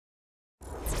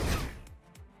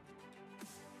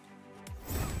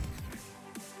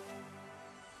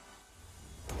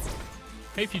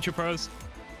Hey Future Pros!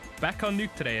 Back on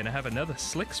Nuke today and I have another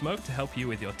slick smoke to help you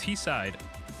with your T-side.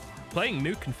 Playing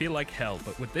Nuke can feel like hell,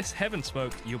 but with this heaven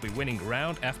smoke, you'll be winning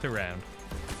round after round.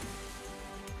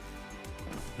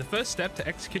 The first step to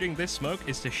executing this smoke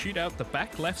is to shoot out the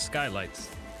back left skylights.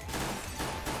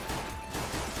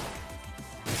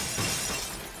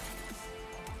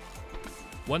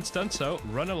 Once done so,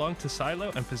 run along to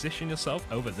silo and position yourself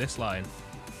over this line.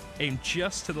 Aim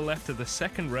just to the left of the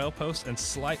second rail post and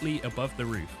slightly above the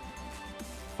roof.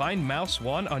 Find mouse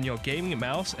 1 on your gaming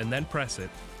mouse and then press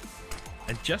it.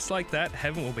 And just like that,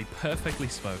 heaven will be perfectly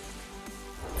smoked.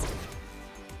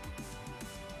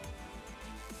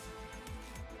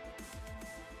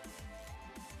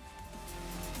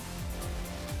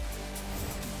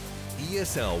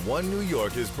 ESL One New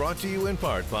York is brought to you in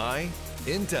part by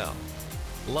Intel,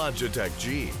 Logitech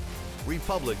G,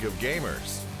 Republic of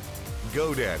Gamers,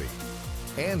 GoDaddy,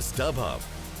 and StubHub.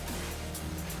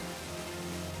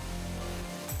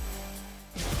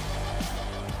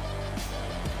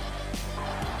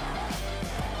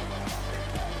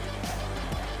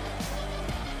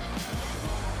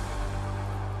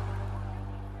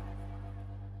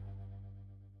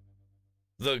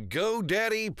 The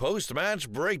GoDaddy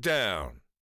Post-Match Breakdown.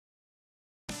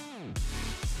 The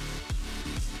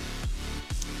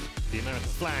American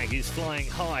flag is flying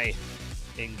high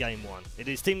in Game 1. It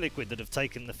is Team Liquid that have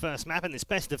taken the first map in this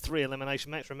best-of-3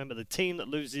 elimination match. Remember, the team that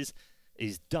loses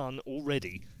is done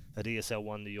already at ESL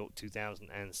One New York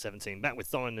 2017. Back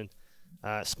with Thorin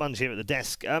and Sponge here at the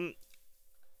desk. There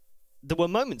were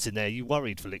moments in there you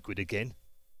worried for Liquid again,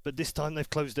 but this time they've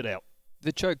closed it out.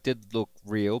 The choke did look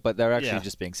real, but they're actually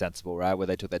just being sensible, right? Where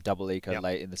they took that double eco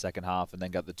late in the second half and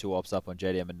then got the 2 ops up on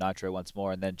JDM and Nitro once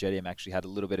more, and then JDM actually had a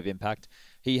little bit of impact.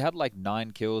 He had like 9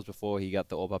 kills before he got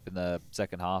the orb up in the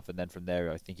second half, and then from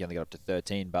there I think he only got up to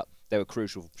 13, but they were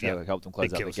crucial to help them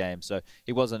close out the game. So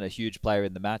he wasn't a huge player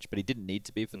in the match, but he didn't need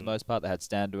to be for the most part. They had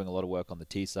Stan doing a lot of work on the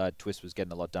T side. Twist was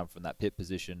getting a lot done from that pit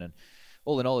position, and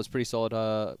all in all, it's pretty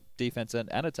solid defense and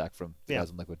attack from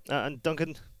guys on Liquid. And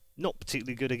Duncan, not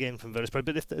particularly good again from Virtus.pro,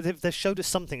 but if they've showed us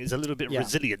something, it's a little bit of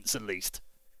resilience at least.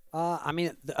 I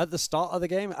mean, at the start of the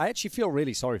game, I actually feel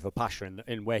really sorry for Pasha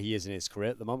in where he is in his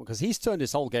career at the moment, because he's turned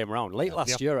his whole game around. Late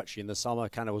last year, actually, in the summer,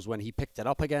 kind of was when he picked it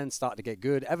up again, started to get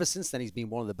good. Ever since then, he's been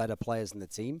one of the better players in the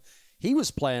team. He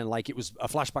was playing like it was a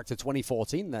flashback to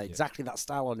 2014 there, exactly that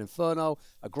style on Inferno,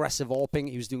 aggressive AWPing.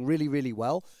 He was doing really, really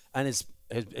well, and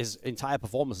his entire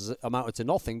performance has amounted to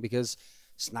nothing because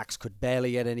Snacks could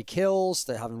barely get any kills.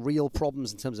 They're having real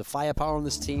problems in terms of firepower on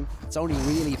this team. It's only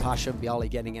really Pasha and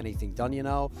Bialy getting anything done, you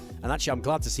know. And actually, I'm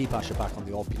glad to see Pasha back on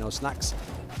the AWP. You know, Snacks,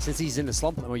 since he's in the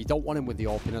slump, well, you don't want him with the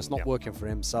AWP. You know, it's not working for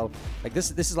him. So, like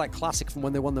this is like classic from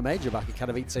when they won the major back in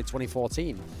kind of, say,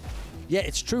 2014. Yeah,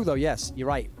 it's true though. Yes, you're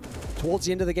right. Towards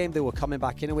the end of the game, they were coming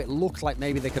back into it. It looked like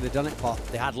maybe they could have done it, but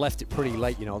they had left it pretty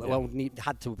late. You know,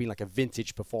 had to have been like a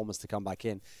vintage performance to come back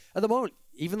in. At the moment,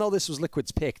 even though this was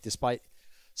Liquid's pick, despite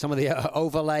some of the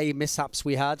overlay mishaps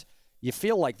we had, you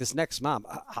feel like this next map,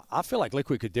 I feel like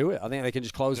Liquid could do it. I think they can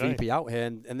just close VP out here,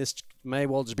 and this may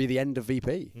well just be the end of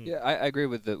VP. Yeah, I agree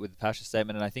with the Pasha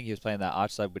statement, and I think he was playing that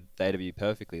arch side with the AW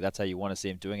perfectly. That's how you want to see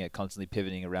him doing it, constantly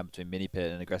pivoting around between mini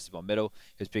pit and aggressive on middle.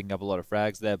 He was picking up a lot of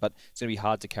frags there, but it's going to be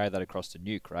hard to carry that across to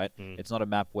Nuke, right? It's not a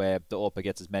map where the AWPer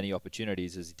gets as many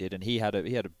opportunities as he did, and he had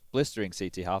a blistering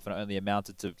CT half, and it only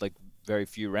amounted to like very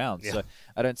few rounds. So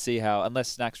I don't see how, unless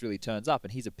Snacks really turns up,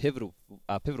 and he's a pivotal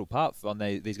part on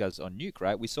these guys on Nuke,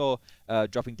 right? We saw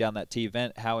dropping down that T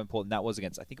event, how important that was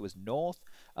against, I think it was North,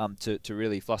 to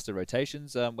really fluster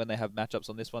rotations when they have matchups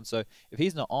on this one. So if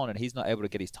he's not on and he's not able to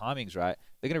get his timings right,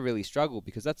 they're going to really struggle,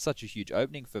 because that's such a huge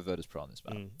opening for Virtus.pro on this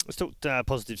map. Let's talk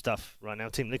positive stuff right now.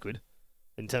 Team Liquid,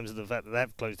 in terms of the fact that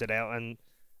they've closed it out, and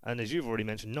as you've already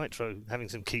mentioned, Nitro having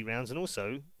some key rounds, and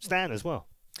also Stan as well.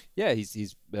 Yeah,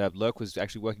 he's Lurk was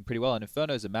actually working pretty well, and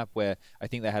Inferno is a map where I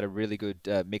think they had a really good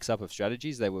mix-up of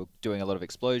strategies. They were doing a lot of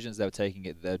explosions. They were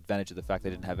taking the advantage of the fact they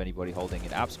didn't have anybody holding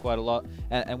in apps quite a lot.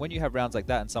 And when you have rounds like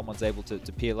that and someone's able to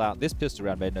peel out, this pistol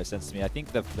round made no sense to me. I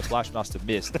think the flash must have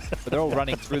missed, but they're all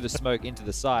running through the smoke into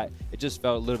the site. It just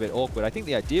felt a little bit awkward. I think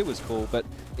the idea was cool, but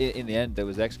in the end,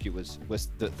 was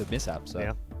the mishap. So.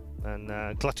 Yeah,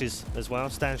 and clutches as well.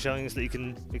 Stan showing us that he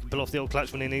can pull off the old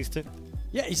clutch when he needs to.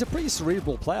 Yeah, he's a pretty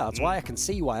cerebral player. That's why I can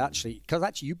see why, actually, because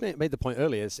actually you made the point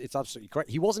earlier, it's absolutely correct.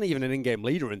 He wasn't even an in-game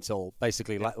leader until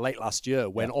basically late last year,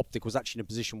 when Optic was actually in a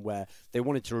position where they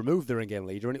wanted to remove their in-game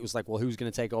leader, and it was like, well, who's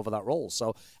going to take over that role?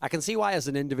 So I can see why, as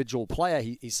an individual player,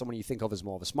 he's someone you think of as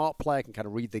more of a smart player, can kind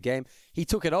of read the game. He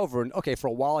took it over, and okay, for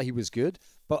a while he was good,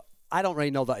 but I don't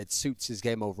really know that it suits his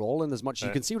game overall in as much as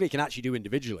you can see what he can actually do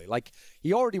individually. Like,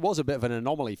 he already was a bit of an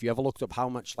anomaly. If you ever looked up how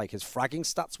much like his fragging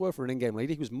stats were for an in-game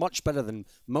leader, he was much better than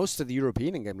most of the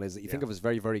European in-game leaders that you think of as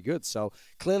very, very good. So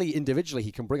clearly, individually,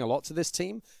 he can bring a lot to this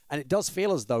team. And it does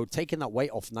feel as though taking that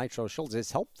weight off Nitro's shoulders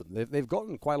has helped them. They've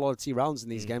gotten quite a lot of T rounds in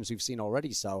these games we've seen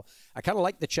already. So I kind of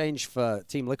like the change for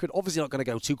Team Liquid. Obviously, not going to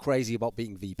go too crazy about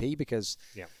beating VP because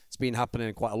it's been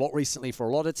happening quite a lot recently for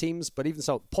a lot of teams. But even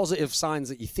so, positive signs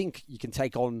that you think you can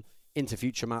take on into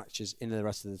future matches in the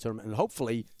rest of the tournament and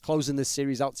hopefully closing this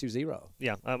series out 2-0.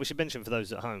 Yeah, we should mention for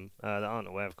those at home that aren't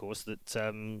aware, of course, that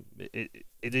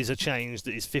it is a change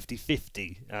that is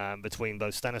 50-50 between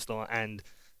both Stanislaw and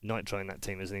Nitro in that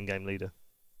team as an in-game leader.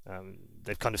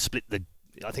 They've kind of split the...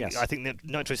 I think that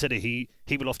Nitro said it, he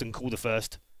will often call the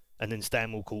first, and then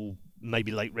Stan will call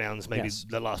maybe late rounds, maybe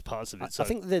the last parts of it. I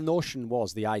think the notion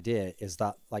was, the idea is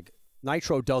that, like,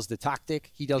 Nitro does the tactic.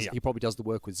 He probably does the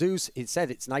work with Zeus. It said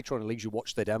it's Nitro and Elimination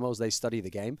watch the demos, they study the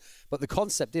game. But the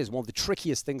concept is one of the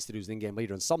trickiest things to do as an in-game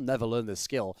leader, and some never learn this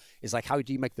skill, is like, how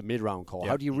do you make the mid-round call?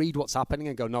 How do you read what's happening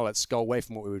and go, no, let's go away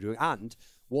from what we were doing? And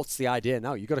what's the idea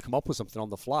now? You've got to come up with something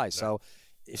on the fly. So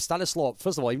if Stanislaw,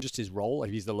 first of all, even just his role,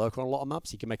 if he's the lurker on a lot of maps,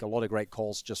 he can make a lot of great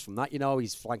calls just from that. You know,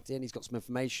 he's flanked in, he's got some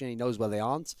information, he knows where they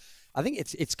aren't. I think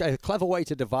it's a clever way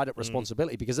to divide up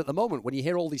responsibility because at the moment, when you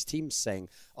hear all these teams saying,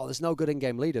 oh, there's no good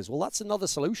in-game leaders, well, that's another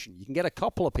solution. You can get a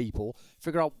couple of people,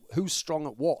 figure out who's strong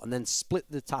at what, and then split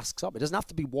the tasks up. It doesn't have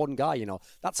to be one guy, you know.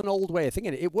 That's an old way of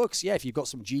thinking. It works, if you've got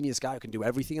some genius guy who can do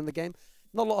everything in the game.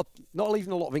 Not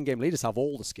even a lot of in-game leaders have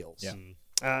all the skills.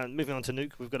 Moving on to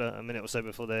Nuke, we've got a minute or so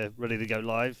before they're ready to go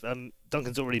live.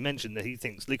 Duncan's already mentioned that he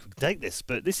thinks Liquid can take this,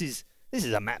 but this is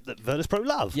a map that Virtus.pro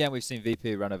love. Yeah, and we've seen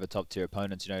VP run over top-tier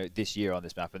opponents, you know, this year on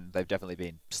this map, and they've definitely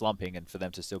been slumping, and for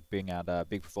them to still bring out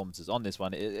big performances on this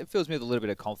one, it fills me with a little bit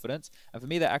of confidence. And for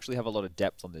me, they actually have a lot of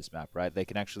depth on this map, right? They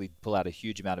can actually pull out a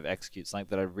huge amount of execute. Something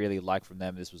that I really like from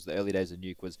them, this was the early days of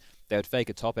Nuke, was they would fake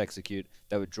a top execute,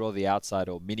 they would draw the outside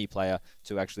or mini player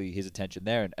to actually his attention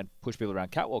there and push people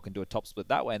around catwalk and do a top split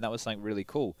that way, and that was something really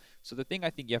cool. So the thing I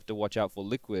think you have to watch out for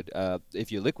Liquid,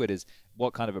 if you're Liquid, is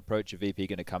what kind of approach are VP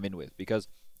going to come in with? Because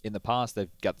in the past, they've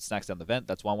got the snacks down the vent.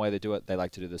 That's one way they do it. They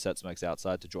like to do the set smokes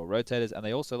outside to draw rotators, and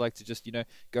they also like to just, you know,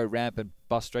 go ramp and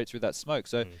bust straight through that smoke.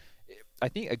 So I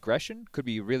think aggression could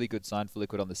be a really good sign for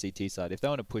Liquid on the CT side. If they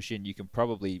want to push in, you can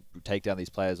probably take down these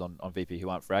players on VP who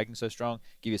aren't fragging so strong,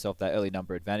 give yourself that early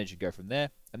number advantage and go from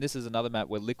there. And this is another map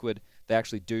where Liquid, they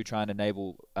actually do try and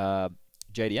enable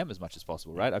JDM as much as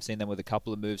possible, right? I've seen them with a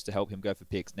couple of moves to help him go for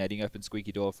picks, netting open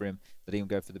squeaky door for him, letting him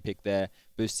go for the pick there,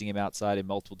 boosting him outside in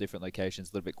multiple different locations,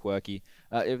 a little bit quirky.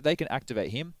 If they can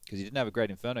activate him, because he didn't have a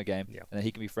great Inferno game, and then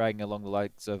he can be fragging along the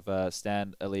likes of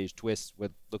Stan, Elige, Twist,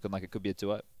 with looking like it could be a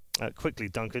 2-0. Quickly,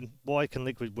 Duncan, why can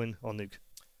Liquid win on Nuke?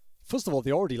 First of all,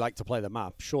 they already like to play the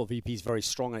map. Sure, VP is very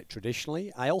strong at it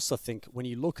traditionally. I also think when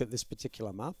you look at this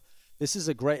particular map, this is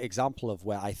a great example of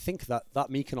where I think that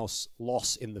Mykonos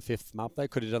loss in the 5th map there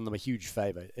could have done them a huge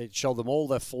favour. It showed them all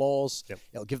their flaws.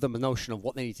 It'll give them a notion of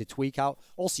what they need to tweak out.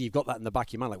 Also, you've got that in the back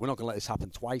of your mind. Like, we're not going to let this happen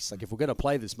twice. Like, if we're going to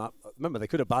play this map, remember, they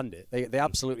could have banned it. They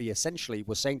absolutely, essentially,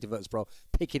 were saying to Virtus.pro,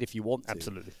 pick it if you want to.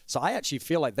 Absolutely. So I actually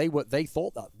feel like they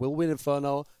thought that. We'll win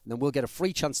Inferno, and then we'll get a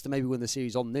free chance to maybe win the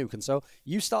series on Nuke. And so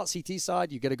you start CT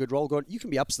side, you get a good roll going, you can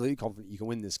be absolutely confident you can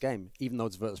win this game, even though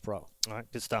it's Virtus.pro. All right,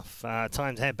 good stuff.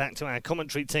 Time to head back to our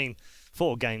commentary team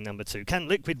for game number 2. Can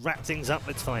Liquid wrap things up?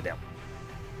 Let's find out.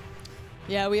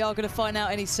 Yeah, we are going to find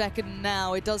out any second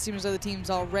now. It does seem as though the teams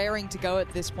are raring to go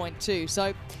at this point too.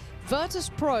 So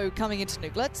Virtus.pro coming into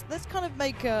Nuke. Let's kind of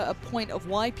make a point of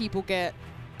why people get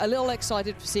a little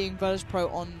excited for seeing Virtus.pro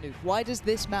on Nuke. Why does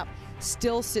this map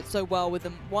still sit so well with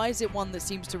them? Why is it one that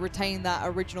seems to retain that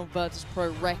original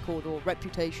Virtus.pro record or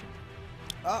reputation?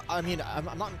 I mean, I'm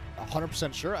not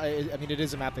 100% sure. I mean, it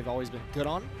is a map they've always been good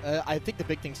on. I think the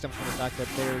big thing stems from the fact that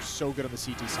they're so good on the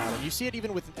CT side. And you see it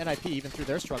even with NIP, even through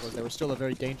their struggles. They were still a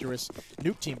very dangerous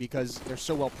Nuke team because they're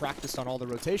so well practiced on all the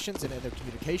rotations and their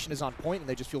communication is on point and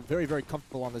they just feel very, very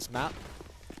comfortable on this map.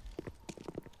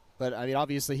 But, I mean,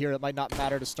 obviously here it might not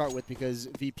matter to start with because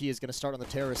VP is going to start on the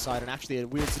terrorist side and actually a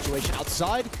weird situation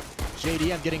outside.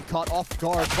 JDM getting caught off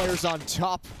guard. Players on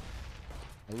top.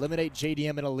 Eliminate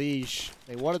JDM and Elige.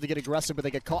 They wanted to get aggressive, but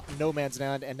they get caught in no man's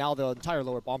land, and now the entire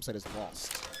lower bomb site is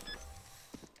lost.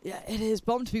 Yeah, it is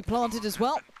bomb to be planted as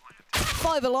well.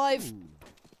 5 alive.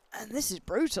 And this is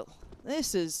brutal.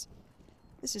 This is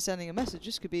sending a message.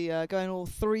 This could be going all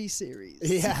 3 series.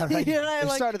 Yeah, right. You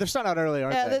know, they're starting out early,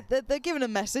 aren't they? They're giving a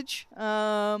message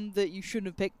that you shouldn't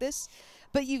have picked this.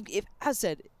 But as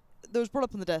said, that was brought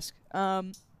up on the desk.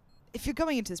 If you're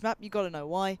coming into this map, you've got to know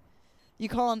why.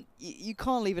 you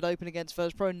can't leave it open against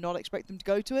Virtus.pro and not expect them to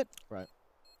go to it. Right.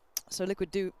 So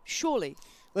Liquid do surely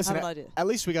Listen, have an idea. At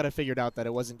least we got it figured out that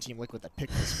it wasn't Team Liquid that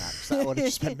picked this map. 'Cause that would have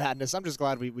just been madness. I'm just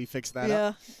glad we fixed that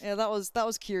up. Yeah, that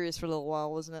was curious for a little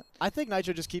while, wasn't it? I think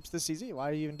Nitro just keeps the CZ. Why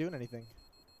are you even doing anything?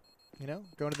 You know,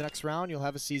 going to the next round, you'll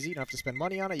have a CZ. You don't have to spend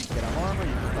money on it. You can get on armor.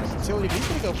 You can get utility. He's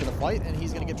going to go for the fight, and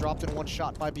he's going to get dropped in one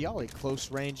shot by Bialy. Close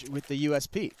range with the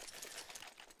USP.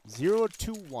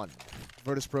 0-2-1.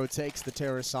 Virtus.pro takes the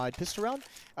terror side pistol round.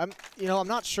 You know, I'm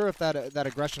not sure if that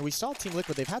aggression. We saw Team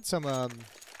Liquid. They've had some.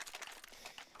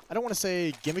 I don't want to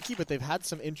say gimmicky, but they've had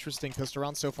some interesting pistol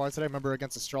rounds so far today. I remember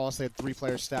against Astralis, they had 3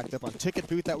 players stacked up on Ticket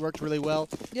Booth. That worked really well.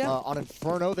 Yeah. On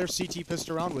Inferno, their CT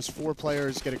pistol round was 4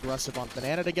 players get aggressive on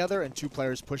Banana together, and 2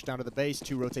 players push down to the base,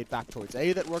 2 rotate back towards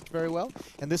A. That worked very well.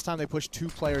 And this time they pushed 2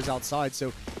 players outside.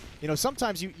 So, you know,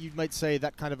 sometimes you might say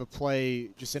that kind of a play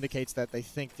just indicates that they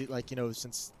think that, like, you know,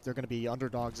 since they're going to be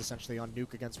underdogs essentially on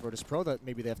Nuke against Virtus.pro, that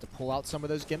maybe they have to pull out some of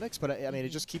those gimmicks. But, I mean, it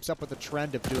just keeps up with the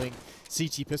trend of doing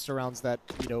CT pistol rounds that,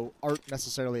 you know, aren't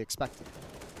necessarily expected.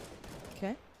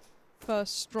 Okay.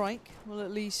 First strike will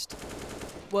at least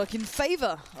work in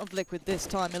favor of Liquid this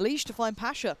time. Elish to find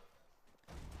Pasha.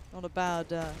 Not a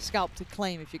bad scalp to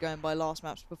claim if you're going by last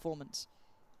map's performance.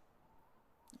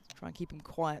 Let's try and keep him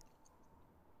quiet.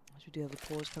 As we do have a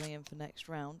pause coming in for next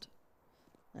round.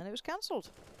 And it was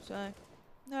cancelled. So,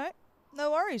 alright.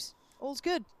 No worries. All's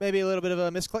good. Maybe a little bit of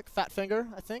a misclick. Fat finger,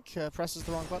 I think. Presses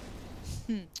the wrong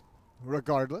button.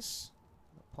 Regardless,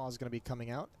 pause is going to be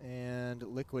coming out. And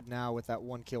Liquid now with that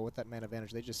 1 kill, with that man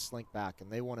advantage, they just slink back.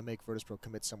 And they want to make Virtus.pro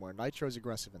commit somewhere. Nitro's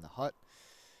aggressive in the hut.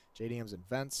 JDM's in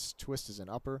vents. Twist is in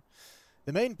upper.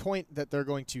 The main point that they're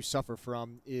going to suffer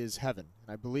from is Heaven.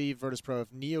 And I believe Virtus.pro,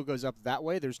 if Neo goes up that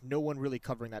way, there's no one really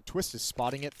covering that. Twist is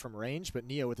spotting it from range, but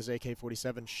Neo with his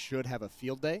AK-47 should have a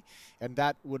field day. And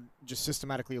that would just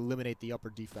systematically eliminate the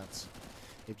upper defense.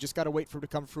 They've just got to wait for it to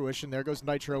come to fruition. There goes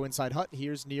Nitro inside hut.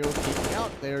 Here's Neo peeking out.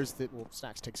 There's the... Well,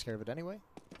 Snacks takes care of it anyway.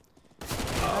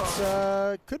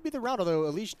 That's, could be the round, although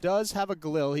Elish does have a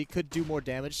Galil. He could do more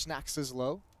damage. Snacks is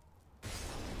low.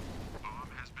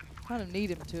 Kind of need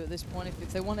him to at this point.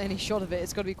 If they want any shot of it,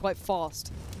 it's got to be quite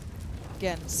fast.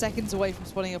 Again, seconds away from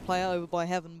spotting a player over by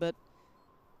Heaven, but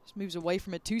just moves away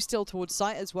from it. 2 still towards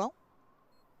sight as well.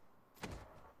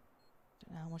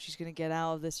 Don't know how much he's going to get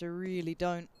out of this. I really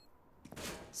don't.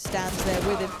 Stands there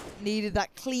with him. Needed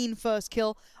that clean first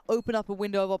kill. Open up a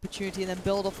window of opportunity and then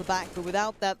build off the back. But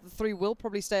without that, the 3 will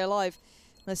probably stay alive.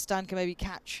 Unless Stan can maybe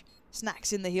catch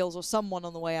Snacks in the heels or someone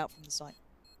on the way out from the site.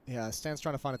 Yeah, Stan's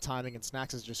trying to find a timing, and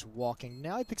Snacks is just walking.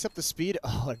 Now he picks up the speed.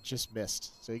 Oh, it just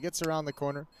missed. So he gets around the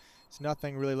corner. There's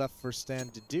nothing really left for Stan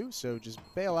to do, so just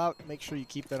bail out. Make sure you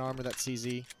keep that armor, that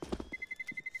CZ.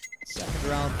 Second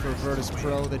round for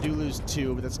Virtus.pro. They do lose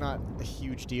 2, but that's not a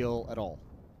huge deal at all.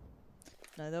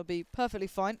 No, they'll be perfectly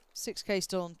fine. 6k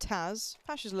still on Taz.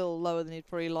 Pasha's a little lower than he'd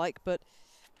probably like, but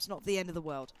it's not the end of the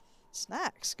world.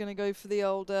 Snacks going to go for the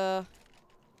old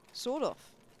sword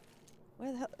off.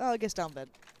 Where the hell? Oh, I guess down bed.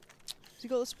 Has he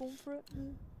got the spawn for it?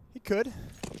 He could.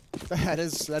 That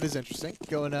is interesting.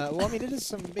 Going, well, I mean, it is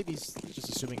some, maybe he's just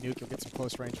assuming Nuke, he'll get some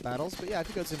close range battles. But yeah, if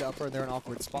he goes into upper and they're in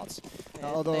awkward spots. Yeah,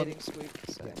 although, sweep,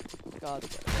 so guard.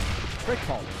 Great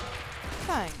call.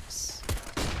 Thanks.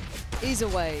 He's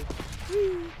away.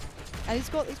 Woo. And he's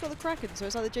got the Kraken, so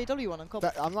it's like the JW one on copy.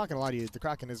 I'm not going to lie to you, the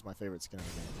Kraken is my favorite skin in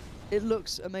the game. It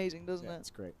looks amazing, doesn't it? Yeah, it's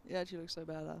great. It actually looks so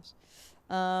badass.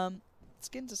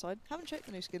 Skins aside, haven't checked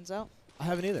the new skins out. I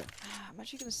haven't either. I'm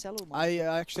actually going to sell all mine.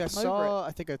 I saw,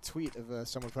 I think, a tweet of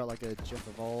someone put out like a GIF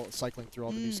of all cycling through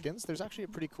all the new skins. There's actually a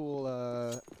pretty cool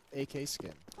AK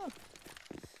skin. Oh.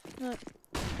 No.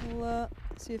 We'll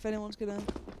see if anyone's going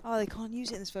to... Oh, they can't use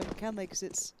it in this version, can they? Because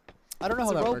it's... I don't know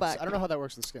how that works. I don't know how that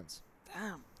works with skins.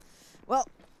 Damn. Well,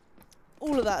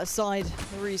 all of that aside,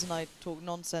 the reason I talk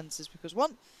nonsense is because,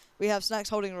 one, we have Snacks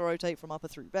holding a rotate from upper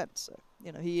through vent, so,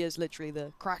 you know, he is literally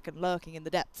the Kraken lurking in the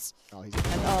depths. Oh, he's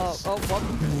what?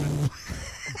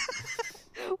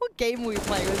 What game were we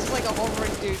playing? It was just like a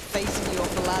hovering dude facing you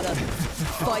off the ladder,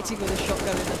 fighting with a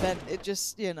shotgun in the vent. It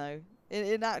just, you know,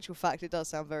 in actual fact, it does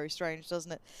sound very strange,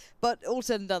 doesn't it? But all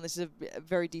said and done, this is a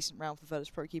very decent round for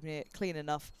Virtus.pro, keeping it clean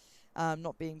enough.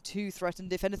 Not being too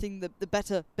threatened. If anything, the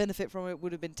better benefit from it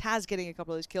would have been Taz getting a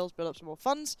couple of those kills, build up some more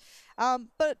funds.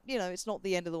 But, you know, it's not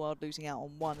the end of the world losing out on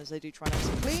 1 as they do try and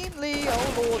exit cleanly.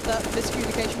 Oh, Lord, that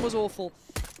miscommunication was awful.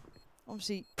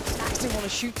 Obviously, Snacks didn't want to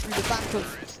shoot through the back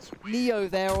of Neo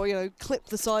there or, you know, clip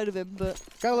the side of him, but...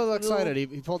 Got a little excited.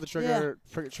 He pulled the trigger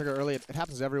early. It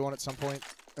happens to everyone at some point.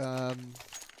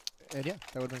 And yeah,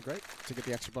 that would have been great to get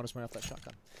the extra bonus money off that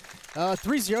shotgun.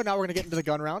 3-0, now we're going to get into the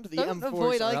gun round. The Don't M4s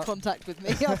avoid eye out. contact with me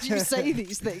after you say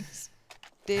these things.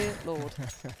 Dear Lord.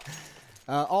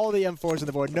 All the M4s on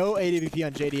the board. No AWP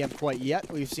on JDM quite yet.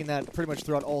 We've seen that pretty much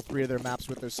throughout all 3 of their maps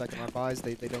with those second round buys.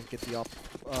 They don't get the out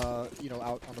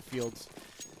on the field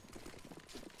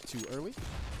too early.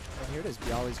 And here it is.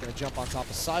 Bialy's going to jump on top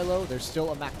of Silo. There's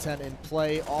still a MAC-10 in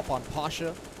play off on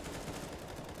Pasha.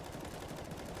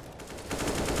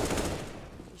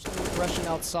 There's no aggression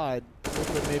outside.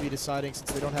 Liquid maybe deciding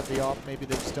since they don't have the op, maybe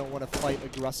they just don't want to fight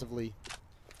aggressively.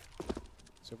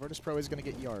 So Virtus.pro is going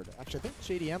to get yard. Actually, I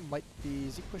think JDM might be...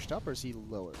 Is he pushed up or is he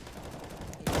lower?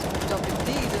 He's pushed up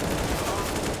indeed.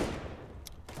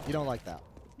 You don't like that.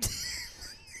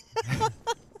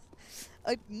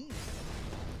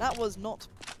 That was not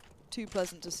too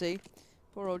pleasant to see.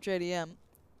 Poor old JDM.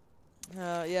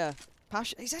 Yeah.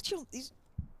 Pasha, he's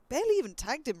barely even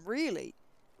tagged him, really.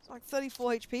 It's like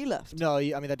 34 HP left. No,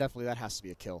 I mean, that has to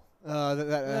be a kill.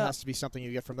 That has to be something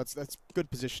you get from. That's good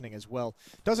positioning as well.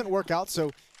 Doesn't work out,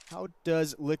 so how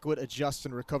does Liquid adjust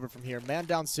and recover from here? Man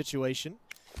down situation.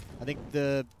 I think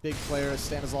the big player,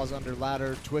 Stanislaus under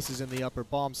ladder, Twist is in the upper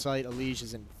bomb site, Elige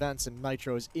is in vents, and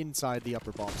Nitro is inside the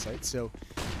upper bomb site. So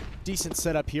decent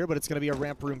setup here, but it's going to be a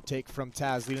ramp room take from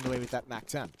Taz, leading the way with that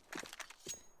MAC-10.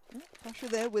 Pasha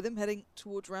there with him, heading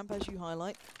towards ramp as you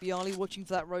highlight. Bialy watching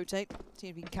for that rotate,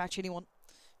 seeing if he can catch anyone.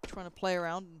 Trying to play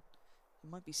around. And it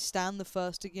might be Stan the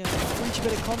first to reach a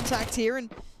bit of contact here,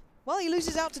 and well, he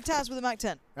loses out to Taz with a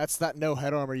MAC-10. That's that no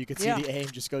head armor. You can see the aim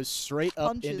just goes straight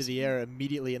up into the air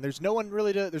immediately, and there's no one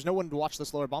to watch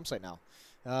this lower bomb site now.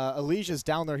 Elige is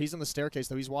down there. He's on the staircase,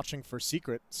 though. He's watching for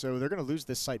Secret, so they're going to lose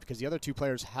this site because the other 2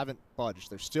 players haven't budged.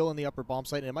 They're still in the upper bomb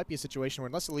site, and it might be a situation where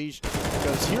unless Elige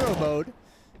goes hero mode,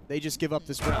 they just give up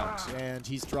this round, and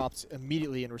he's dropped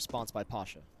immediately in response by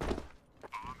Pasha.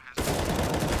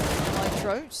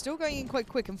 Nitro still going in quite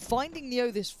quick, and finding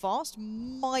Neo this fast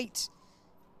might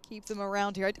keep them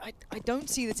around here. I don't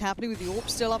see this happening with the AWP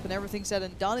still up and everything said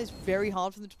and done. It's very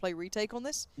hard for them to play retake on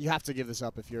this. You have to give this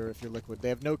up if you're Liquid. They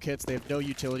have no kits, they have no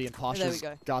utility, and Pasha's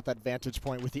got that vantage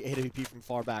point with the AWP from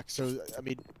far back. So I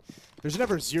mean, there's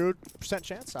never 0%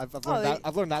 chance. I've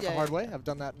learned that the hard way. I've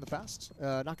done that in the past.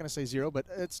 Not going to say 0, but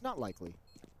it's not likely.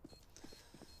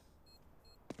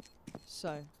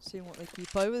 So seeing what they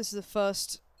keep over. This is the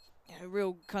first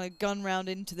real kind of gun round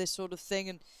into this sort of thing,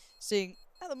 and seeing.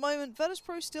 At the moment,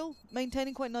 Virtus.pro still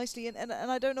maintaining quite nicely, and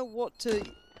I don't know what to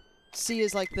see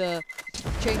as like the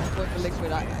change point for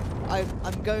Liquid.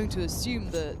 I'm going to assume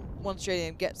that once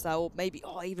JDM gets that, or maybe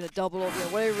even a double, or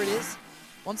whatever it is,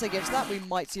 once they get to that, we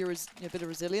might see a bit of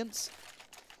resilience.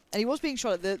 And he was being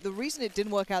shot. The reason it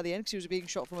didn't work out at the end because he was being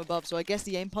shot from above. So I guess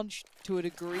the aim punch to a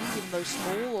degree, even though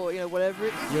small or whatever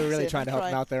it is. You're really trying to help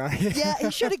him out there, aren't you? Yeah, he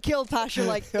should have killed Pasha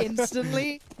like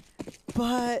instantly.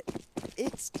 But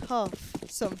it's tough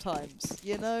sometimes,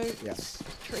 Yes.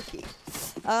 Tricky.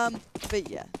 But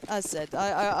yeah, as said,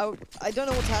 I don't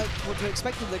know what to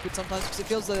expect from Liquid sometimes because it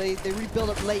feels like they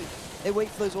rebuild up late. They wait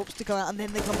for those AWPs to come out and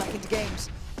then they come back into games.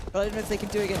 But I don't know if they can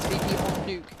do it against VP on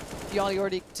Nuke. Bialy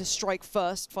already to strike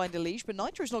first, find Elige, but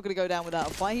Nitro's not going to go down without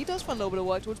a fight. He does find a little bit of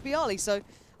work towards Bialy, so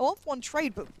off one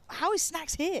trade, but how is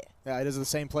Snacks here? Yeah, it is the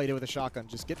same play with a shotgun.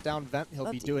 Just get down vent.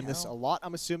 He'll be doing this a lot,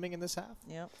 I'm assuming, in this half.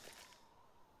 Yeah.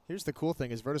 Here's the cool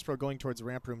thing is Virtus.pro going towards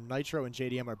ramp room. Nitro and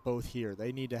JDM are both here.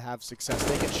 They need to have success.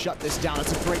 They can shut this down.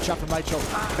 It's a great shot from Nitro.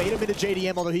 Bait him into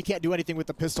JDM, although he can't do anything with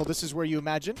the pistol. This is where you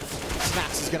imagine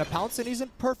Snacks is going to pounce, and he's in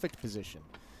perfect position.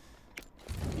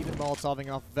 Even Molotoving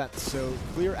off vent, so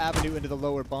clear avenue into the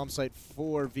lower bomb site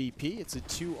for VP. It's a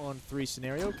 2-on-3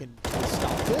 scenario. Can he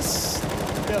stop this?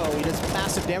 No, he does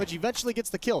massive damage. Eventually gets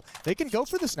the kill. They can go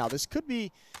for this now. This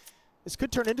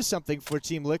could turn into something for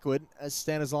Team Liquid as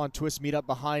Stanislaus and Twist meet up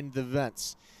behind the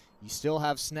vents. You still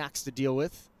have Snacks to deal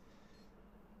with.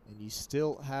 And you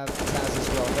still have Taz as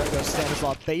well. There goes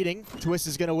Stanislaus baiting. Twist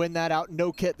is going to win that out.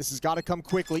 No kit. This has got to come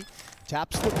quickly.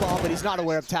 Taps the bomb, but he's not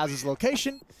aware of Taz's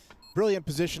location. Brilliant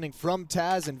positioning from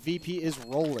Taz, and VP is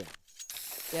rolling.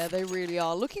 Yeah, they really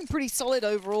are. Looking pretty solid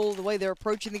overall. The way they're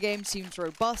approaching the game seems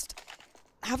robust.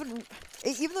 Even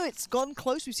though it's gone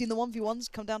close, we've seen the 1v1s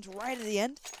come down to right at the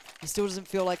end. It still doesn't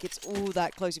feel like it's all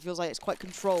that close. It feels like it's quite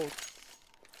controlled.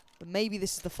 But maybe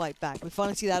this is the fight back. We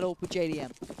finally see that AWP with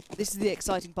JDM. This is the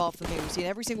exciting part for me. We've seen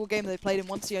every single game that they've played in.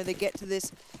 Once they get to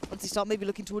this, once they start maybe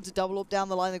looking towards a double AWP down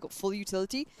the line, they've got full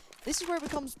utility. This is where it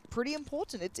becomes pretty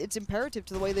important. It's imperative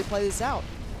to the way they play this out.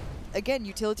 Again,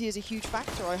 utility is a huge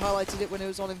factor. I highlighted it when it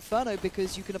was on Inferno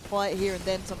because you can apply it here and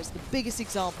then some. It's the biggest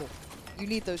example You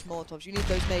need those Molotovs, you need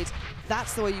those nades.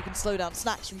 That's the way you can slow down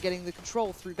Snacks from getting the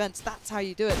control through vents. That's how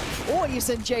you do it. Or you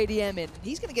send JDM in.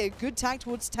 He's going to get a good tag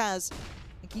towards Taz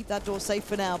and keep that door safe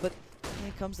for now, but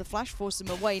here comes the flash, force him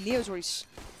away. Neo's already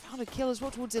found a kill as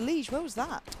well towards Elige. Where was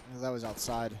that? That was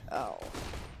outside. Oh,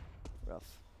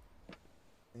 rough.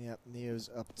 Yep, Neo's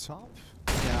up top.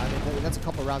 Yeah, I mean, that's a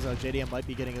couple rounds now. JDM might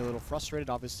be getting a little frustrated.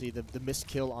 Obviously, the missed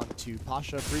kill onto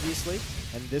Pasha previously,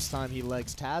 and this time he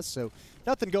legs Taz, so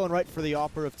nothing going right for the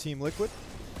Opera of Team Liquid.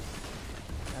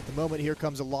 At the moment, here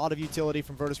comes a lot of utility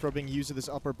from Virtus.pro being used to this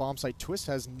upper bomb site. Twist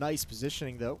has nice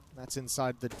positioning, though. That's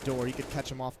inside the door. He could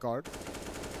catch him off guard.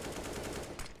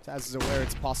 Taz is aware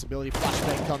it's a possibility.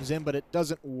 Flashbang comes in, but it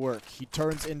doesn't work. He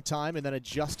turns in time and then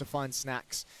adjusts to find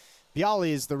Snacks. Bialy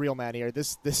is the real man here.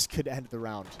 This could end the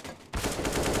round.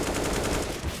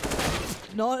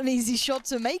 Not an easy shot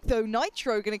to make, though.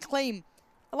 Nitro going to claim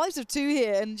a lives of 2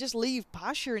 here and just leave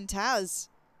Pasha and Taz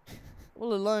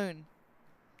all alone.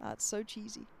 That's so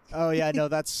cheesy. Oh, yeah, no,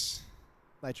 that's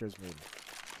Nitro's mean.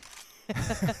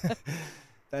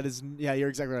 That is, yeah, you're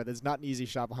exactly right. There's not an easy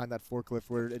shot behind that forklift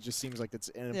where it just seems like it's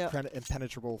an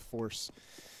impenetrable force.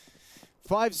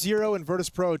 5-0 in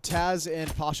Virtus.pro. Taz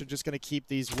and Pasha just going to keep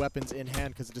these weapons in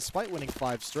hand because despite winning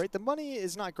 5 straight, the money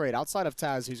is not great. Outside of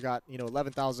Taz, who's got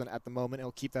 11,000 at the moment,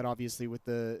 he'll keep that obviously with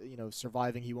the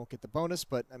surviving. He won't get the bonus,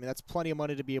 but I mean that's plenty of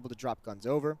money to be able to drop guns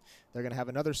over. They're going to have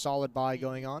another solid buy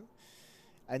going on.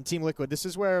 And Team Liquid, this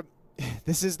is where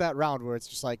this is that round where it's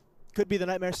just like could be the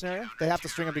nightmare scenario. They have to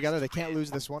string them together. They can't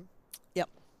lose this one. Yep.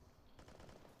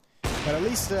 But at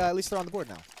least they're on the board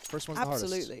now. First one's the hardest.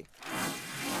 Absolutely.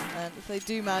 And if they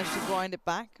do manage to grind it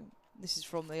back, this is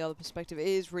from the other perspective, it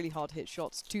is really hard to hit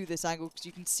shots to this angle because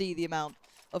you can see the amount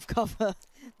of cover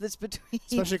that's between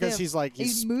especially because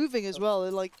he's moving as well.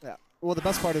 Like yeah. Well, the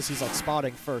best part is he's like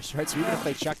spotting first, right? So even if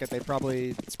they check it, it's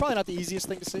probably not the easiest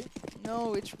thing to see.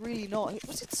 No, it's really not.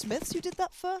 Was it Smiths who did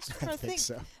that first? I think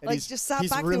so. Like just sat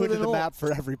back there with an the AWP. map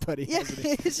for everybody. Yeah,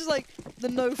 it's just like the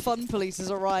no fun police has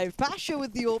arrived. Pasha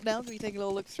with the AWP now. Can we take a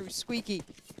little look through Squeaky?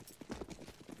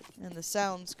 And the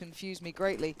sounds confuse me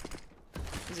greatly.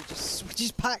 Because it just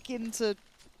switches back into...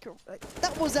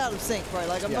 That was out of sync, right?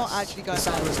 Like, I'm not actually going the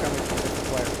sound was coming from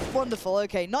the player. Wonderful,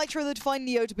 okay. Nitro that find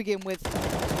Neo to begin with.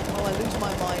 Oh, I lose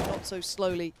my mind, not so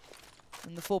slowly.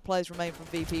 And the 4 players remain from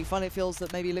VP. Finally, it feels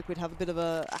that maybe Liquid have a bit of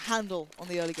a handle on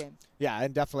the early game. Yeah,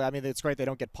 and definitely, I mean, it's great they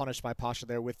don't get punished by Pasha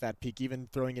there with that peak. Even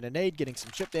throwing in a nade, getting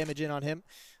some chip damage in on him.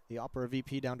 The Opera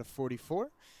VP down to 44.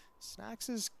 Snacks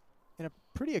is in a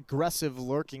pretty aggressive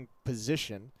lurking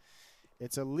position.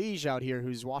 It's Elige out here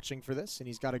who's watching for this, and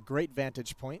he's got a great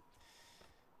vantage point.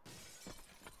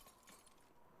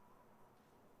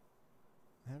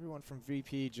 Everyone from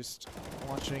VP just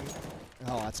watching.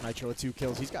 Oh, that's Nitro with 2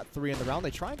 kills. He's got 3 in the round.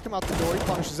 They try and come out the door. He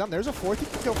punishes them. There's a 4th. He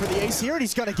can go for the ace here, and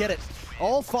he's going to get it.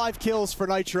 All 5 kills for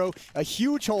Nitro. A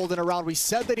huge hold in a round. We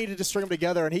said they needed to string them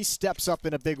together, and he steps up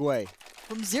in a big way.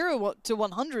 From 0 to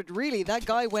 100, really, that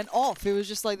guy went off. It was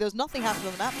just like there's nothing happening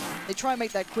on the map. They try and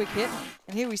make that quick hit,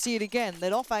 and here we see it again.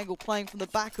 That off angle playing from the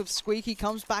back of Squeaky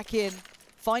comes back in,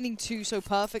 finding 2 so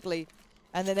perfectly.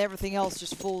 And then everything else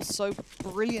just falls so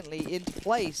brilliantly into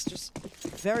place. Just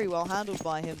very well handled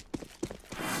by him.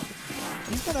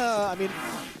 He's gonna, I mean,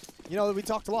 we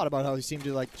talked a lot about how he seemed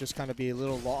to like just kind of be a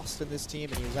little lost in this team,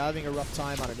 and he was having a rough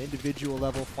time on an individual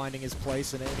level finding his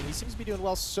place. And I mean, he seems to be doing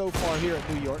well so far here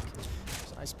at New York.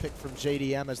 It's a nice pick from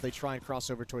JDM as they try and cross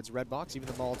over towards Red Box. Even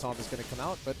the Molotov is going to come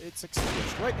out, but it's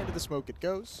extinguished. Right into the smoke it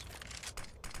goes.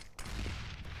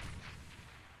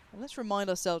 And let's remind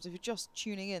ourselves, if you're just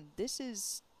tuning in, this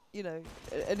is, an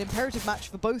imperative match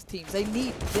for both teams. They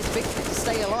need this victory to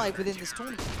stay alive within this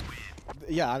tournament.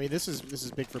 Yeah, I mean, this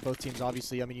is big for both teams,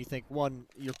 obviously. I mean, you think, one,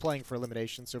 you're playing for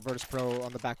elimination, so Virtus.pro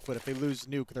on the back foot. If they lose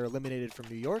Nuke, they're eliminated from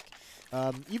New York.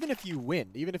 Even if you win,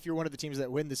 even if you're one of the teams that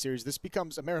win the series, this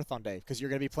becomes a marathon day, because you're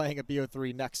going to be playing a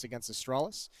BO3 next against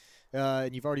Astralis.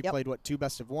 And you've already played, 2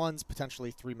 best-of-1s,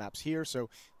 potentially 3 maps here. So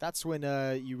that's when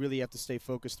you really have to stay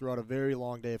focused throughout a very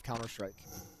long day of Counter-Strike.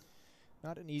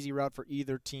 Not an easy route for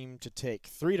either team to take.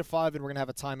 3-5, and we're going to have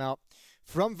a timeout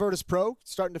from Virtus.pro,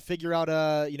 starting to figure out,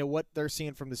 what they're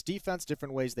seeing from this defense,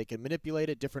 different ways they can manipulate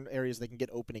it, different areas they can get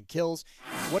opening kills.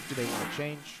 What do they want to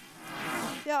change?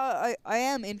 Yeah, I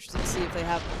am interested to see if they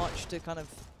have much to kind of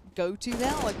go to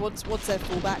now. Like, what's their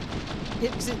fallback?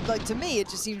 Like, to me, it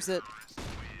just seems that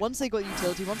once they got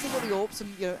utility, once they got the AWPs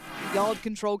and yard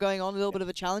control going on, a little bit of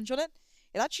a challenge on it,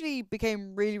 it actually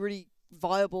became really, really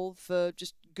viable for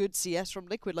just good CS from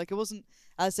Liquid. Like, it wasn't,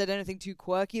 as I said, anything too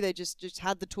quirky. They just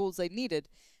had the tools they needed.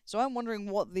 So I'm wondering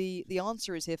what the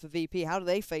answer is here for VP. How do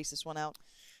they face this one out?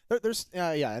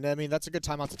 Yeah, and I mean, that's a good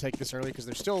timeout to take this early because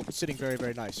they're still sitting very,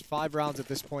 very nice. 5 rounds at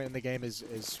this point in the game is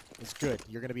good.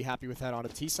 You're going to be happy with that on a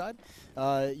T side.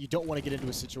 You don't want to get into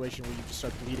a situation where you just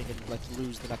start bleeding and like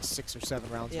lose the next 6 or 7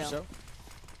 rounds or so.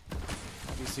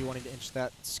 Obviously wanting to inch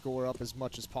that score up as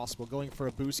much as possible. Going for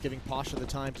a boost, giving Pasha the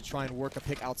time to try and work a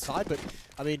pick outside. But,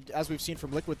 I mean, as we've seen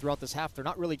from Liquid throughout this half, they're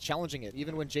not really challenging it.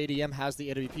 Even when JDM has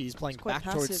the AWP, he's playing back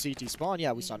towards CT spawn.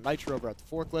 Yeah, we saw Nitro over at the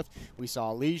forklift. We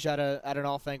saw Lige at an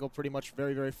off angle pretty much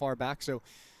very, very far back. So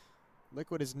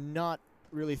Liquid is not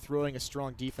really throwing a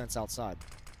strong defense outside.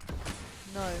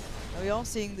 No. We are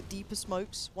seeing the deeper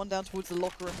smokes. One down towards the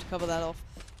locker room to cover that off.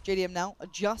 JDM now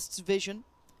adjusts vision.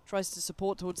 Tries to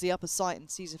support towards the upper site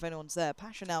and sees if anyone's there.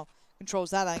 Pasha now controls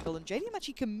that angle, and JDM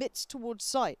actually commits towards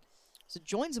site, so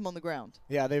joins him on the ground.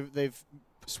 Yeah, they've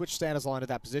switched Stanislaw into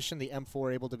that position. The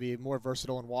M4 able to be more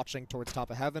versatile and watching towards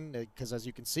top of heaven, because as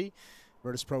you can see,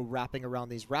 Virtus.pro wrapping around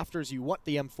these rafters. You want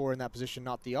the M4 in that position,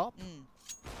 not the op.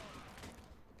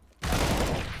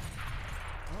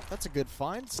 Well, that's a good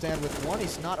find. Stan with one.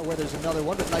 He's not aware there's another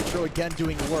one, but Nitro again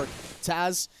doing work.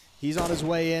 Taz, he's on his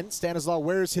way in. Stanislaw,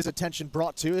 where's his attention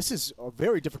brought to? This is a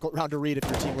very difficult round to read if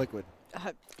you're Team Liquid.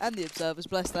 And the observers,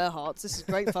 bless their hearts. This is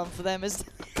great fun for them, isn't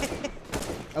it?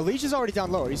 Elish is already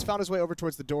down lower. He's found his way over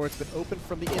towards the door. It's been open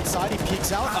from the inside. He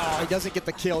peeks out. Oh, he doesn't get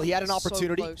the kill. He had an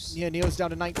opportunity. So yeah, Neo's down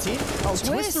to 19. Oh,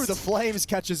 Twist through the flames,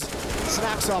 catches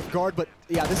Snacks off guard. But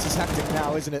yeah, this is hectic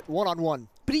now, isn't it? One-on-one.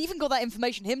 But he even got that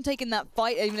information. Him taking that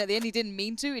fight, even at the end, he didn't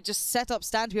mean to. It just set up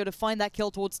Stan to be able to find that kill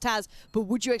towards Taz. But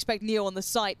would you expect Neo on the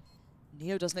site?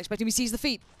 Neo doesn't expect him. He sees the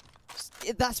feet.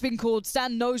 That's been called.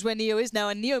 Stan knows where Neo is now,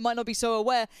 and Neo might not be so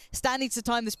aware. Stan needs to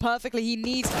time this perfectly. He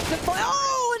needs to fight.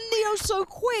 Oh, and Neo's so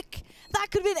quick. That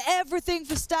could have been everything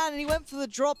for Stan, and he went for the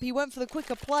drop. He went for the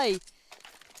quicker play.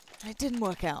 And it didn't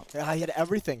work out. Yeah, he had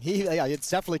everything. It's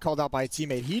definitely called out by a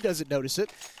teammate. He doesn't notice it.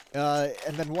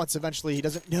 And then once eventually he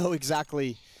doesn't know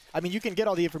exactly. I mean, you can get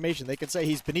all the information. They can say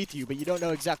he's beneath you, but you don't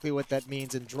know exactly what that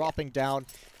means. And dropping down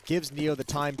gives Neo the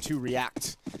time to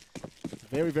react.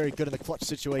 Very, very good in the clutch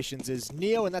situations is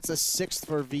Neo, and that's a 6th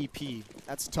for VP.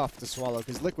 That's tough to swallow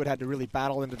because Liquid had to really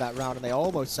battle into that round, and they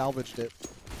almost salvaged it.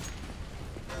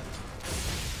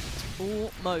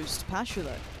 Almost. Pasha,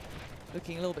 though,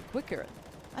 looking a little bit quicker.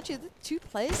 Actually, the 2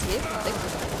 players here from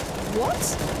Liquid.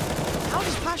 What? How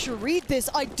does Pasha read this?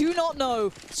 I do not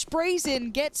know. Sprays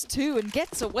in, gets 2, and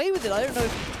gets away with it. I don't know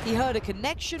if he heard a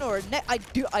connection or a net.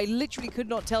 I literally could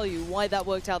not tell you why that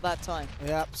worked out that time.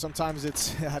 Yeah, sometimes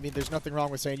it's, I mean, there's nothing wrong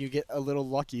with saying you get a little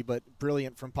lucky, but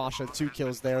brilliant from Pasha. 2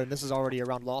 kills there, and this is already a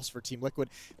round loss for Team Liquid.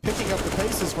 Picking up the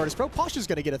pace as Virtus.pro. Pasha's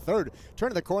going to get a 3rd. Turn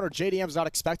to the corner. JDM's not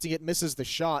expecting it, misses the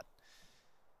shot.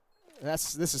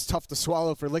 This is tough to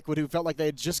swallow for Liquid, who felt like they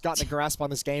had just gotten a grasp on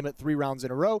this game at 3 rounds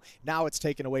in a row. Now it's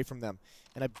taken away from them.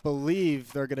 And I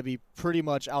believe they're going to be pretty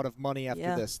much out of money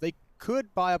after this. They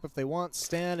could buy up if they want.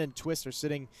 Stan and Twist are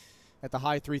sitting at the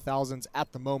high 3,000s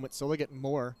at the moment, so they'll get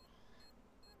more.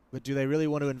 But do they really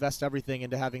want to invest everything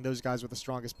into having those guys with the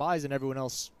strongest buys and everyone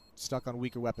else stuck on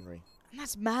weaker weaponry? And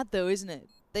that's mad, though, isn't it?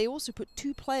 They also put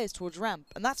 2 players towards ramp,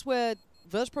 and that's where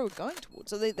Virtus.pro were going towards,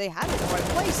 so they had it in the right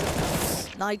place.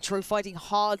 Nitro fighting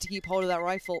hard to keep hold of that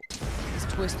rifle. This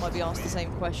Twist might be asked the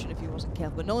same question if he wasn't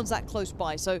careful, but no one's that close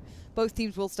by, so both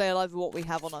teams will stay alive with what we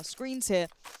have on our screens here.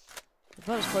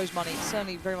 Virtus.pro's money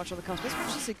certainly very much on the cusp. Let's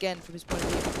watch this again from his point of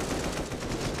view.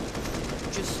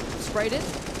 Just sprayed it.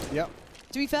 Yep.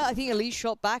 To be fair, I think Elise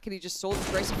shot back and he just saw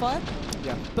the bracer fire.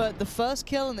 Yeah. But the first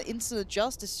kill and the instant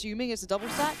adjust, assuming it's a double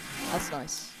stack, that's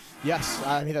nice. Yes,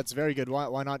 I mean, that's very good.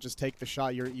 Why not just take the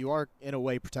shot? You are, in a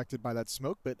way, protected by that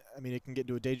smoke, but, I mean, it can get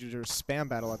into a dangerous spam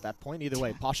battle at that point. Either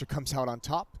way, Pasha comes out on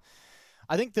top.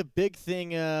 I think the big thing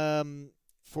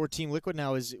for Team Liquid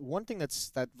now is one thing that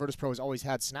Virtus.pro has always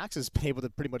had. Snacks has been able to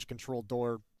pretty much control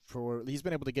door. He's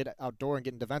been able to get outdoor and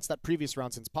get into vents. That previous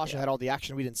round, since Pasha had all the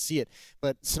action, we didn't see it.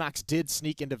 But Snacks did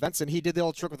sneak into vents, and he did the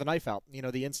old trick with the knife out, you know,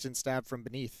 the instant stab from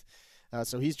beneath.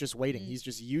 So he's just waiting. He's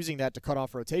just using that to cut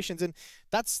off rotations. And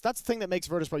that's the thing that makes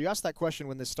Virtus.pro. You asked that question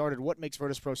when this started, what makes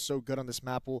Virtus.pro so good on this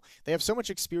map? Well, they have so much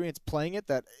experience playing it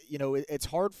that, you know, it's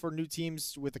hard for new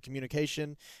teams with the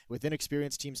communication, with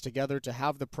inexperienced teams together to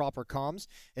have the proper comms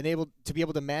and to be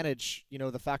able to manage, you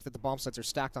know, the fact that the bomb sites are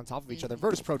stacked on top of each other.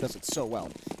 Virtus.pro does it so well.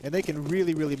 And they can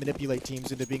really, really manipulate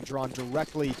teams into being drawn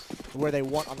directly where they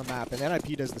want on the map. And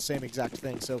NIP does the same exact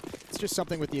thing. So it's just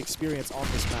something with the experience on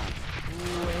this map.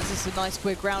 Ooh, is this a nice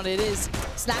quick round? It is.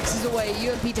 Snacks is away.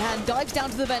 UMP to hand dives down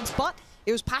to the vents, but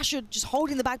it was Pasha just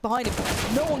holding the back behind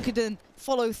him. No one could then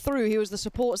follow through. He was the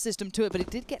support system to it, but it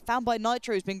did get found by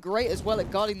Nitro, who's been great as well at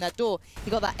guarding that door.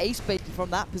 He got that ace bait from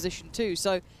that position too.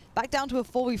 So back down to a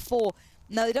 4v4.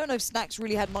 Now, they don't know if Snacks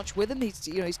really had much with him.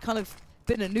 He's kind of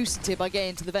been a nuisance here by getting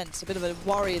into the vents. A bit of a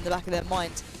worry in the back of their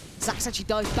minds. Snacks actually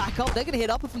dives back up. They're going to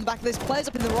hit upper from the back of this. Players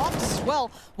up in the rafters as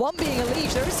well. One being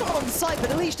Elish. There is someone on the side,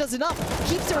 but Elish does enough.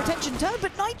 Keeps their attention turned.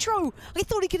 But Nitro, I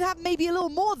thought he could have maybe a little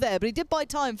more there, but he did buy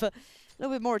time for a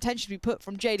little bit more attention to be put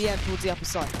from JDM towards the upper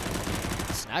side.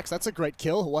 Snacks, that's a great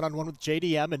kill. One-on-one with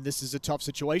JDM, and this is a tough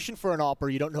situation for an Opper.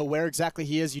 You don't know where exactly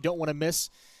he is. You don't want to miss.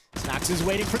 Snacks is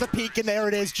waiting for the peek, and there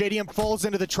it is. JDM falls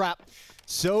into the trap.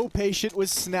 So patient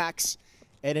with Snacks.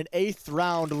 And an 8th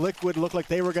round, Liquid looked like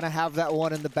they were going to have that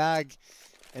one in the bag.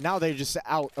 And now they're just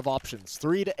out of options.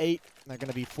 3 to 8. They're going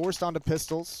to be forced onto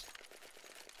pistols.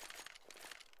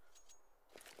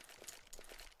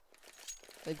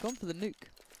 They've gone for the nuke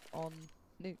on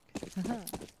Nuke.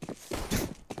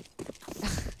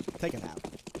 Take a nap.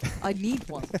 I need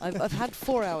one. I've had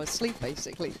 4 hours sleep,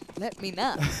 basically. Let me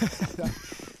nap.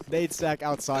 Nade stack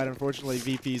outside. Unfortunately,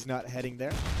 VP's not heading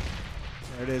there.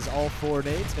 There it is, all 4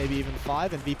 nades, maybe even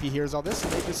 5, and VP hears all this,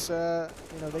 and they just,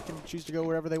 they can choose to go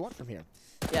wherever they want from here.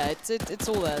 Yeah, it's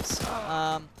all theirs.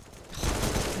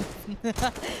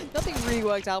 Nothing really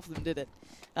worked out for them, did it?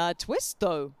 Twist,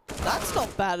 though, that's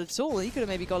not bad at all. He could have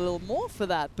maybe got a little more for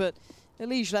that, but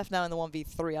Elish left now in the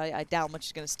 1v3. I doubt much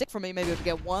is going to stick from me. Maybe we'll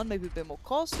get one, maybe a bit more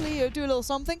costly, or do a little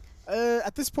something.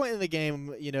 At this point in the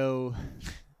game,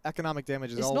 economic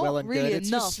damage is it's all not well and really good.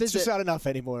 Enough, it's just not enough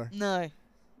anymore. No.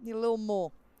 Need a little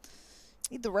more.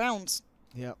 Need the rounds.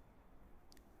 Yep.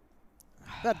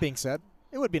 That being said,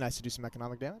 it would be nice to do some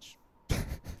economic damage.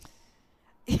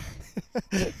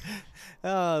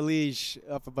 Leash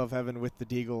up above heaven with the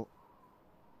Deagle.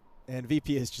 And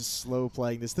VP is just slow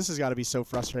playing this. This has got to be so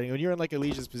frustrating. When you're in like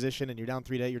Alicia's position and you're down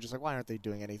 3 to 8, you're just like, why aren't they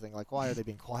doing anything? Like, why are they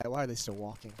being quiet? Why are they still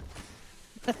walking?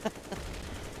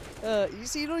 You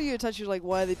see, you touch you like,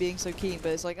 why are they being so keen?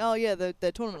 But it's like, oh yeah,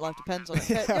 their tournament life depends on it.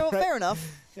 Yeah, right. Fair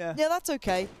enough. Yeah, that's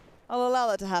okay. I'll allow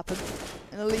that to happen.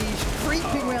 And Elish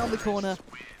creeping around the corner.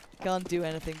 Can't do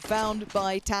anything. Found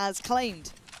by Taz,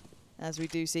 claimed. As we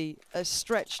do see a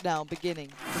stretch now beginning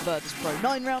for Virtus.pro.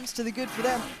 9 rounds to the good for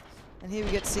them. And here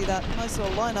we get to see that nice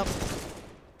little lineup.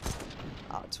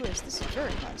 Oh, Twist, this is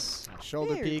very nice.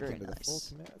 Shoulder very, peek very into nice. the full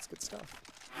commit. That's good stuff.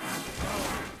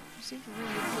 You seem to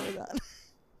really enjoy that.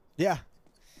 Yeah,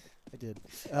 I did.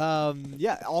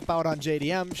 All out on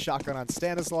JDM, shotgun on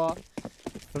Stanislaw.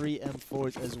 3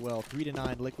 M4s as well. 3 to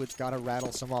 9. Liquid's got to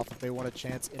rattle some off if they want a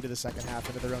chance into the second half,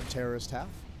 into their own terrorist half.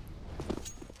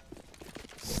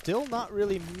 Still not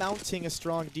really mounting a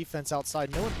strong defense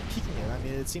outside. No one peeking it. I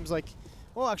mean, it seems like...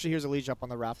 Well, actually, here's Elish up on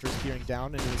the rafters, peering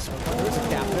down into the smoke. There's a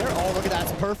gap there. Oh, look at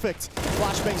that. It's perfect.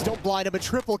 Flashbangs don't blind him. A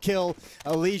triple kill.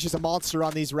 Elish is a monster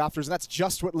on these rafters, and that's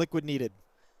just what Liquid needed.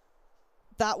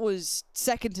 That was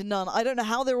second to none. I don't know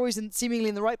how they're always seemingly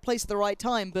in the right place at the right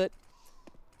time, but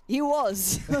he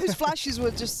was. Those flashes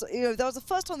were just, that was the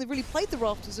first time they really played the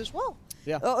rafters as well.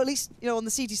 Yeah. Or at least, on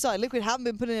the CT side. Liquid haven't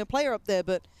been putting a player up there,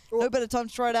 but no better time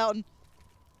to try it out. And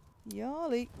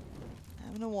Yarly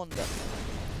having a wander.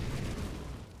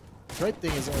 Great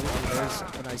thing is, there's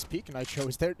a nice peek. Nitro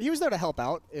was there. He was there to help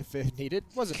out if it needed.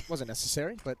 Wasn't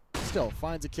necessary, but still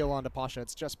finds a kill onto Pasha.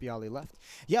 It's just Bialy left.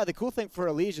 Yeah, the cool thing for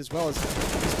Elish as well is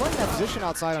he's playing that position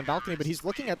outside on balcony, but he's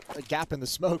looking at a gap in the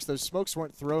smokes. Those smokes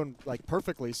weren't thrown like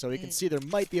perfectly, so he can see there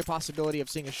might be a possibility of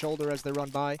seeing a shoulder as they run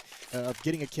by, of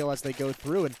getting a kill as they go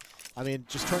through. And I mean,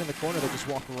 just turning the corner, they just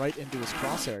walk right into his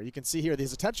crosshair. You can see here,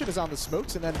 his attention is on the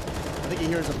smokes, and then I think he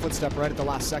hears a footstep right at the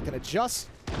last second.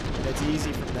 And it's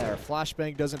easy from there.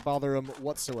 Flashbang doesn't bother him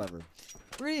whatsoever.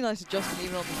 Really nice adjustment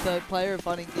even on the third player of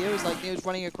finding Theo. It's like Neo's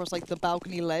running across like the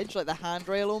balcony ledge, like the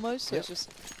handrail almost. So it's just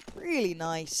really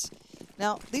nice.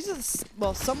 Now, these are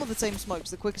some of the same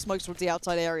smokes, the quicker smokes towards the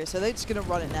outside area. So they're just going to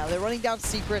run it now. They're running down to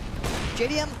Secret.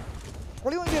 JDM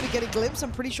probably won't be able to get a glimpse.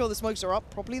 I'm pretty sure the smokes are up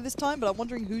properly this time, but I'm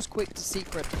wondering who's quick to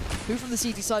Secret. Who from the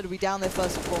CT side will be down there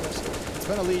first and foremost? It's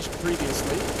been Elish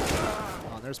previously.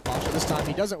 Oh, there's Pasha. This time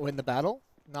he doesn't win the battle.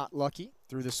 Not lucky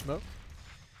through the smoke.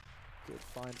 Good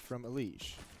find from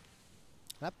Elish.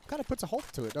 That kind of puts a halt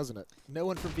to it, doesn't it? No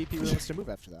one from VP really wants to move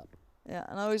after that. Yeah,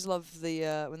 and I always love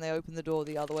the when they open the door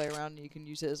the other way around. You can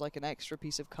use it as like an extra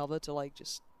piece of cover to like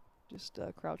just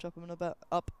crouch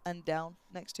up and down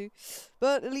next to.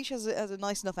 But Elish has a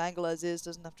nice enough angle as is.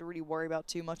 Doesn't have to really worry about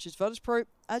too much. As Virtus.pro,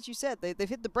 as you said, they've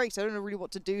hit the brakes. I don't know really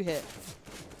what to do here.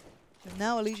 And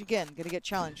now Elish again going to get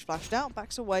challenged. Flashed out,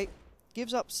 backs away.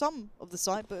 Gives up some of the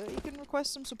site, but he can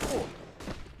request some support.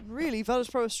 And really,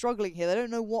 Virtus.pro are struggling here. They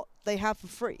don't know what they have for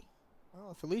free.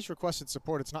 Well, if Elish requested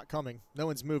support, it's not coming. No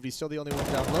one's moved. He's still the only one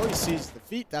down low. He sees the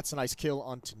feet. That's a nice kill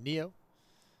onto Neo.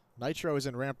 Nitro is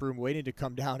in ramp room waiting to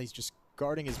come down. He's just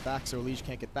guarding his back so Elish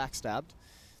can't get backstabbed.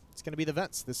 It's going to be the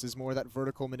vents. This is more that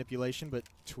vertical manipulation, but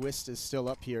Twist is still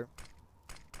up here.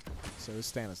 So is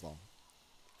Stanislaw.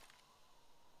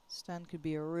 Stan could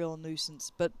be a real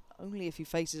nuisance, but only if he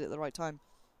faces it at the right time.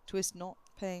 Twist not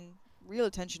paying real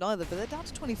attention either, but they're down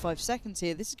to 25 seconds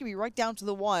here. This is going to be right down to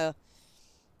the wire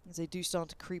as they do start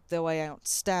to creep their way out.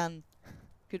 Stan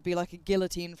could be like a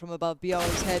guillotine from above.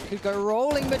 Biali's head could go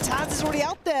rolling, but Taz is already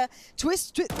out there.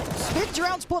 Twist spins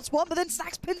around, spots one, but then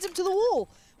Snacks pins him to the wall.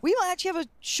 We might actually have a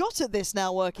shot at this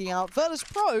now working out.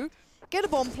 Virtus.pro get a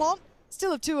bomb plant,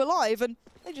 still have 2 alive, and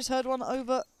they just heard one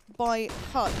over by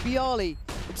Hut. Biali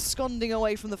absconding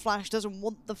away from the flash, doesn't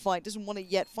want the fight, doesn't want it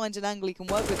yet, finds an angle he can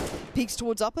work with. Peeks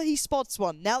towards upper, he spots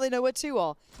one. Now they know where 2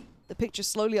 are. The picture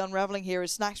slowly unraveling here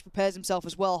as Snacks prepares himself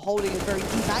as well, holding a very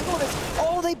deep angle on it.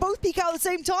 Oh, they both peek out at the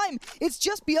same time. It's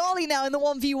just Biali now in the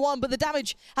 1v1, but the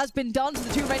damage has been done to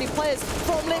the 2 remaining players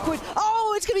from Liquid.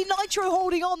 Oh, it's going to be Nitro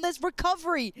holding on. There's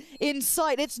recovery in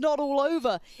sight. It's not all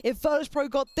over. If Virtus.pro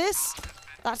got this,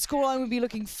 that scoreline would be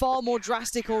looking far more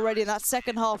drastic already, and that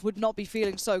second half would not be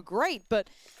feeling so great, but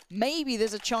maybe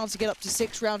there's a chance to get up to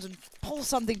 6 rounds and pull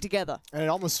something together. And it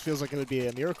almost feels like it would be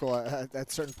a miracle.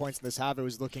 At certain points in this half, it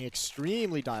was looking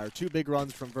extremely dire. 2 big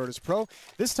runs from Virtus.pro.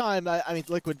 This time, I mean,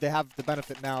 Liquid, they have the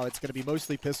benefit now. It's going to be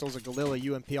mostly pistols and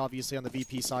Galila, UMP obviously on the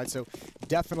VP side, so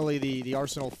definitely the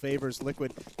arsenal favors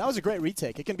Liquid. That was a great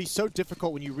retake. It can be so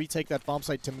difficult when you retake that bomb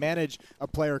site to manage a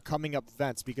player coming up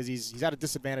vents because he's at a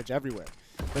disadvantage everywhere.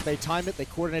 But they time it, they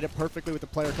coordinate it perfectly with the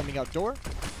player coming out door,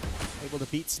 able to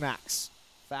beat Snacks.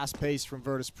 Fast pace from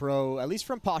Virtus.pro, at least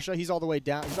from Pasha. He's all the way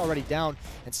down. He's already down,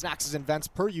 and Snacks is in vents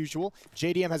per usual.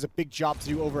 JDM has a big job to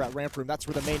do over at ramp room. That's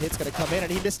where the main hit's going to come in,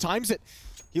 and he mistimes it.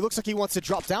 He looks like he wants to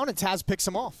drop down, and Taz picks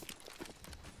him off.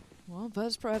 Well,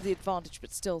 Virtus.pro have the advantage,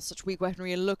 but still such weak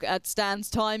weaponry. And look at Stan's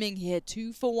timing here.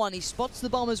 2 for 1. He spots the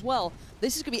bomb as well.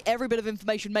 This is going to be every bit of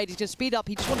information made. He's going to speed up.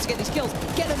 He just wants to get these kills.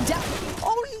 Get him down.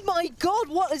 Oh my god,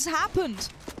 what has happened?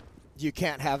 You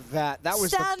can't have that. That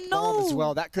was Stan, the bomb as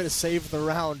well. That could have saved the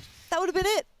round. That would have been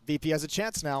it. VP has a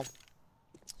chance now.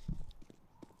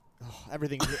 Oh,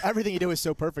 everything you do is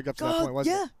so perfect up to that point,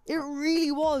 wasn't it? Yeah, it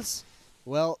really was.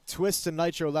 Well, Twist and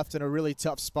Nitro left in a really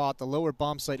tough spot. The lower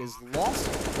bomb site is lost.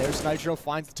 There's Nitro,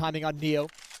 finds the timing on Neo.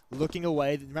 Looking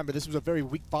away. Remember, this was a very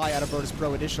weak buy out of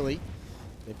Virtus.pro initially.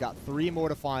 They've got 3 more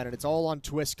to find, and it's all on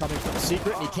Twist coming from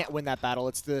Secret, and he can't win that battle.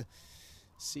 It's the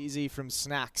CZ from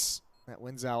Snacks that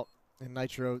wins out. And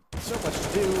Nitro, so much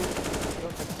to do. I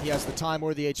don't think he has the time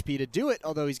or the HP to do it,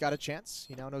 although he's got a chance.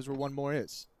 He now knows where 1 more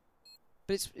is.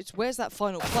 But it's where's that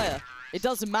final player? It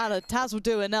doesn't matter. Taz will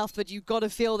do enough, but you've got to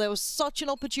feel there was such an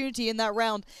opportunity in that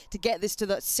round to get this to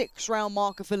that 6-round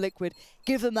marker for Liquid.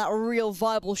 Give them that real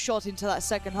viable shot into that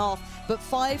second half. But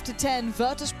 5 to 10,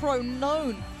 Virtus.pro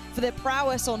known for their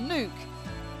prowess on Nuke.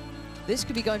 This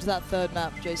could be going to that 3rd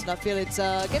map, Jason. I feel it's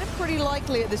getting pretty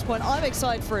likely at this point. I'm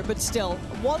excited for it, but still,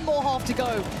 1 more half to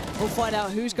go. We'll find out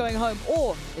who's going home,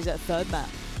 or is it a 3rd map?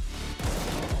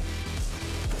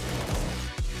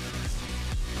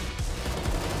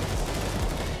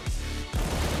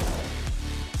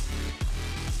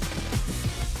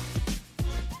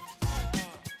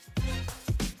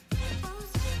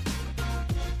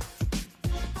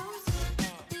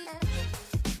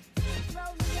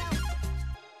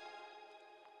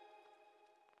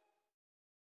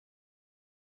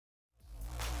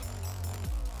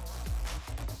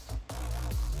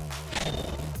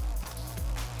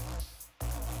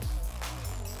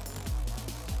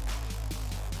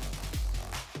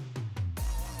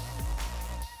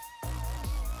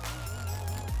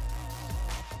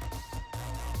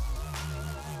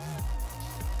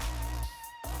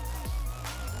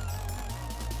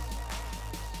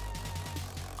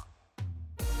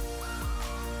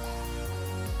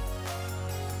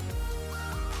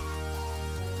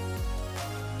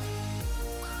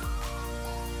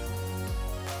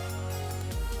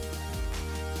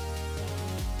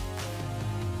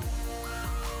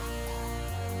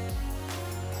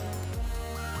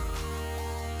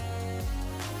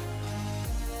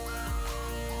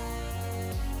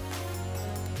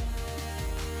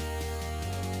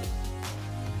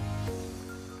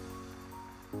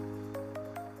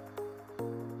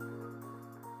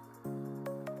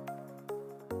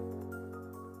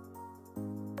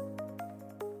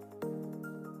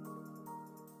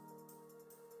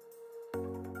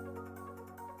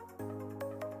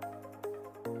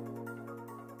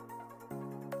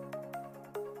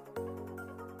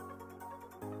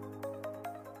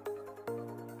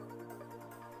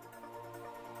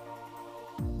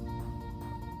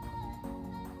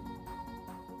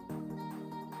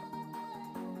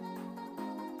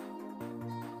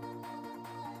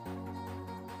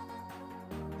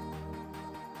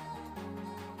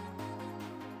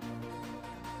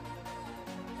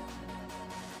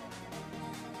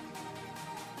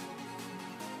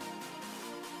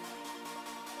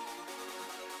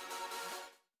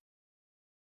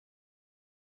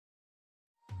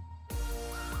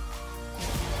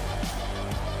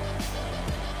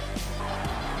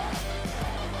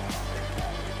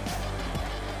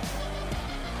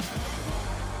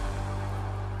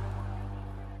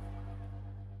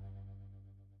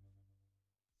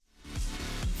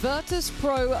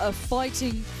 Virtus.pro are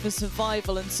fighting for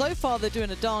survival, and so far they're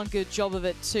doing a darn good job of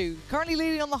it too. Currently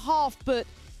leading on the half, but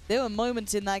there were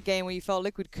moments in that game where you felt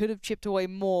Liquid could have chipped away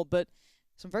more, but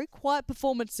some very quiet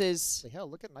performances. Hell,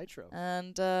 look at Nitro.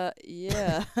 And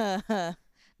yeah,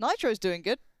 Nitro's doing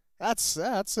good. That's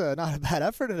not a bad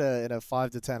effort in a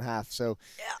 5-10 half. So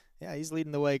yeah, he's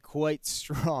leading the way quite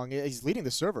strong. He's leading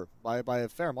the server by a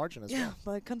fair margin as well. Yeah,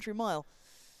 by a country mile.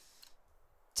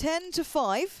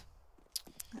 10-5.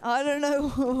 I don't know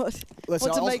what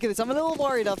to make of this. I'm a little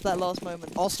worried after that last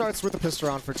moment. All starts with the pistol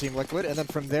round for Team Liquid, and then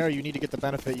from there you need to get the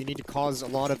benefit. You need to cause a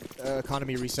lot of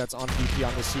economy resets on VP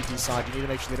on the CT side. You need to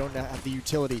make sure they don't have the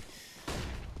utility.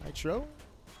 Nitro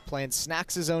playing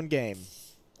Snacks' own game.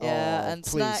 Yeah, oh, and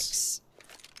please. Snacks,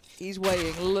 he's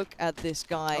waiting. Look at this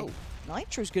guy. Oh.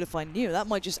 Nitro's going to find Neo. That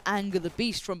might just anger the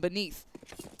beast from beneath.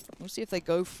 We'll see if they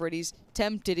go for it. He's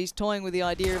tempted. He's toying with the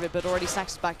idea of it, but already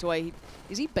Snacks is backed away.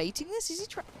 Is he baiting this? Is he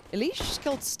trying? Elish just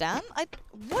killed Stan?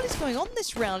 What is going on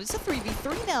this round? It's a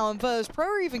 3v3 now, and Virtus.pro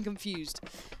are even confused.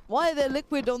 Why are there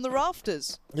Liquid on the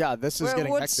rafters? Yeah, this is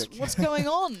getting hectic. What's going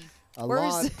on? A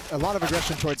lot of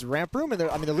aggression towards ramp room, and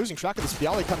they're losing track of this.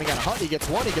 Bialy coming out of Hut, he gets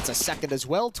one, he gets a second as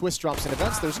well. Twist drops in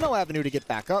events. There's no avenue to get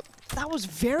back up. That was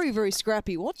very, very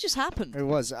scrappy. What just happened? It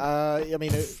was. I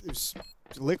mean, it was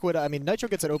Liquid. I mean, Nitro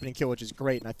gets an opening kill, which is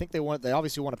great, and I think they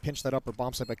obviously want to pinch that upper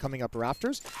bomb site by coming up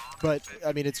rafters. But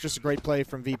I mean, it's just a great play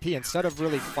from VP. Instead of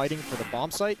really fighting for the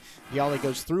bomb site, Bialy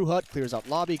goes through Hut, clears out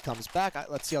lobby, comes back.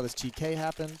 Let's see how this TK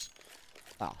happened.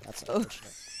 Wow, that's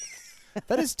unfortunate.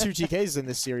 That is 2 TKs in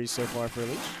this series so far for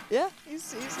Elish. Yeah,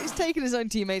 he's taken his own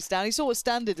teammates down. He saw what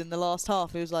Stan did in the last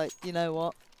half. He was like, you know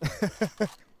what?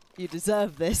 You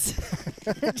deserve this.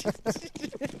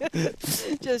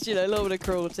 Just, you know, a little bit of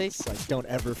cruelty. It's like, don't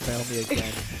ever fail me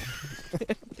again.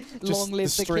 Long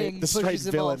live the king. The straight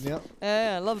villain,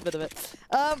 yeah, I love a bit of it.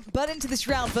 But into this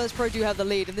round, Virtus.pro do have the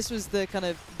lead, and this was the kind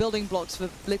of building blocks for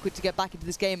Liquid to get back into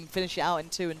this game and finish it out in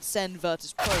 2 and send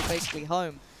Virtus.pro basically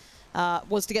home.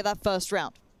 Was to get that first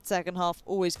round. Second half,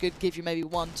 always good. Give you maybe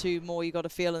 1-2 more you got to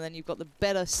feel, and then you've got the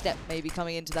better step maybe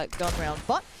coming into that gun round.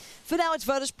 But for now, it's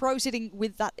Virtus.pro sitting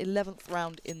with that 11th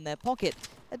round in their pocket.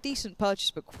 A decent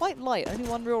purchase, but quite light. Only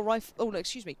 1 real rifle. Oh, no,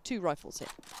 excuse me. 2 rifles here.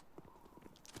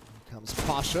 Comes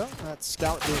Pasha. That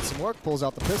scout doing some work. Pulls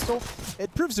out the pistol.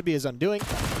 It proves to be his undoing.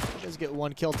 He does get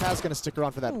 1 kill. Taz going to stick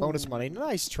around for that bonus money.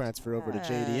 Nice transfer over to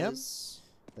JDM.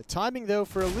 The timing, though,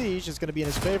 for Elish is going to be in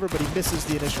his favor, but he misses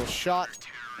the initial shot.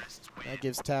 That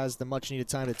gives Taz the much-needed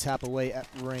time to tap away at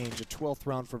range. A 12th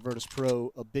round for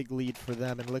Virtus.pro, a big lead for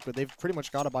them. And Liquid, they've pretty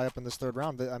much got to buy up in this 3rd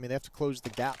round. I mean, they have to close the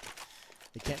gap.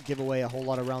 They can't give away a whole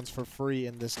lot of rounds for free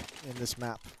in this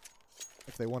map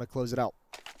if they want to close it out.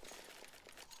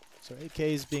 So AK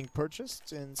is being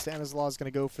purchased, and Stanislaw is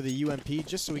going to go for the UMP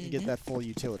just so we can get that full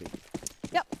utility.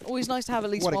 Yep, always nice to have at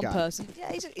least one person.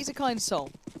 Yeah, he's a kind soul.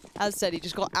 As said, he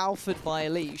just got alphaed by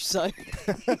Elish, so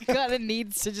he kind of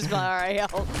needs to just go, all right,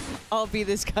 I'll be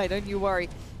this guy, don't you worry.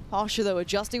 Pasha, though,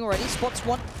 adjusting already. Spots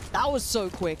one. That was so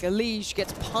quick. Elish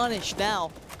gets punished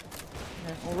now.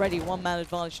 And already 1-man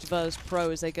advantage to Virtus.pro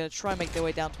as they're going to try and make their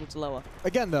way down towards lower.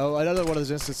 Again, though, another one of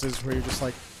those instances where you're just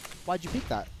like, why'd you peek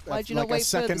that? Why'd you not wait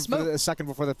for the smoke? A second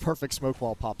before the perfect smoke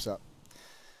wall pops up.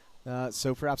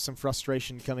 So perhaps some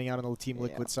frustration coming out on the Team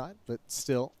Liquid side, but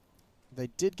still. They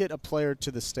did get a player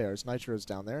to the stairs. Nitro's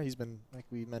down there. He's been, like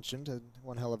we mentioned,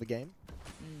 one hell of a game.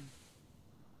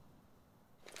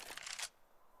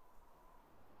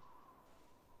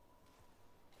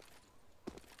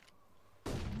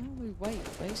 We wait,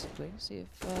 basically. See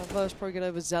if Virtus.pro get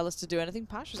overzealous to do anything.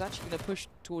 Pasha's actually going to push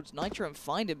towards Nitro and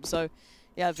find him. So,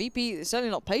 yeah, VP is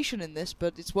certainly not patient in this,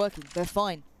 but it's working. They're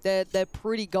fine. They're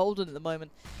pretty golden at the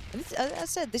moment. And as I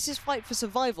said, this is fight for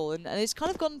survival, and it's kind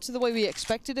of gone to the way we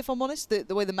expected, if I'm honest,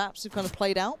 the way the maps have kind of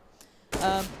played out.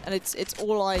 And it's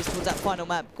all eyes towards that final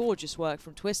map. Gorgeous work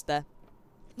from Twist there.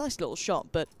 Nice little shot,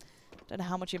 but don't know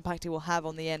how much impact it will have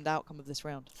on the end outcome of this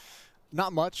round.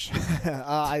 Not much.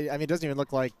 I mean, it doesn't even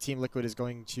look like Team Liquid is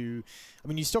going to... I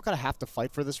mean, you still kind of have to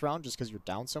fight for this round just because you're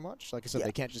down so much. Like I said,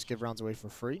 they can't just give rounds away for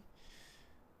free.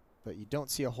 But you don't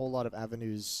see a whole lot of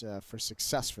avenues for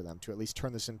success for them to at least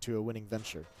turn this into a winning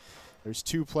venture. There's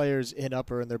 2 players in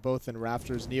upper, and they're both in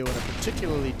rafters. Neo in a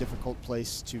particularly difficult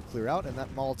place to clear out, and that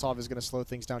Molotov is going to slow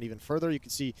things down even further. You can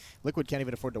see Liquid can't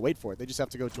even afford to wait for it. They just have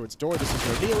to go towards door. This is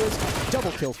where Neo is.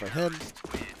 Double kill for him.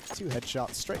 2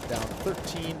 headshots straight down,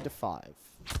 13-5.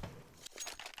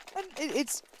 And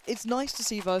it's nice to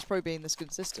see Virtus.pro being this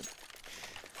consistent.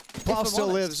 Plow still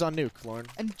lives on Nuke, Lauren.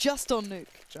 And just on Nuke.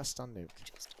 Just on Nuke.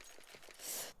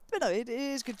 But no, it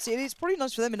is good to see. It's pretty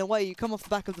nice for them in a way. You come off the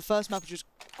back of the first map, which was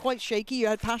quite shaky. You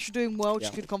had Pasha doing well, which is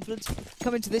good confidence.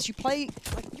 Come into this, you play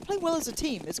well as a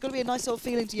team. It's got to be a nice little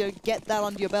feeling to get that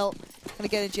under your belt, kind of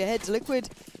get into your heads. Liquid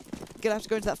gonna have to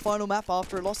go into that final map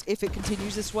after a loss if it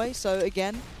continues this way. So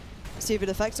again, see if it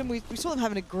affects them. We saw them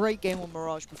having a great game on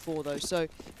Mirage before though, so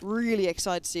really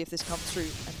excited to see if this comes through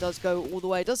and does go all the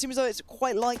way. It does seem as though it's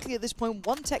quite likely at this point.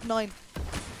 One Tech 9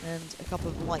 and a couple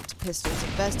of light pistols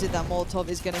invested. That Molotov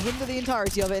is going to hinder the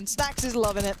entirety of it, and Snax is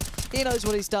loving it. He knows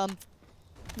what he's done.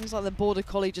 He's like the border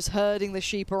collie just herding the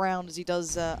sheep around as he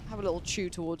does have a little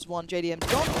chew towards one. JDM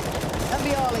gone, and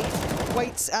Bialy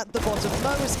waits at the bottom.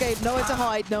 No escape, nowhere to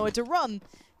hide, nowhere to run.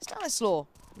 Stanislaw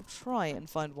will try and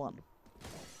find one.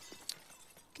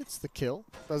 Gets the kill.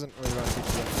 Doesn't really run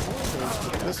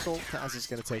into the pistol. Taz is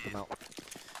going to take him out.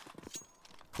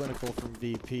 Clinical from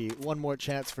VP. One more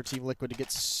chance for Team Liquid to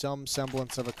get some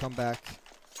semblance of a comeback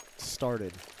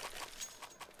started.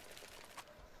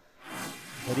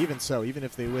 But even so, even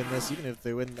if they win this, even if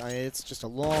they win, it's just a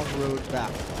long road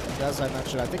back. And as I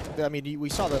mentioned, I mean, we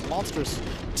saw the monstrous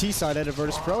T side at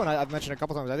Virtus.pro, and I've mentioned a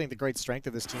couple times, I think the great strength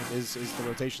of this team is the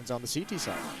rotations on the CT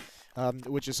side.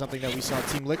 Which is something that we saw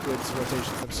Team Liquid's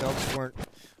rotations themselves weren't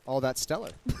all that stellar,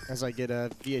 as I get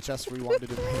a VHS rewinded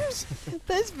in games.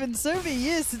 There's been so many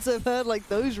years since I've heard like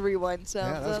those rewind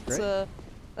sounds. Yeah, that's great.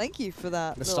 Thank you for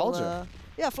that. Nostalgia. Little,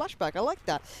 yeah, flashback. I like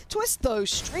that. Twist though,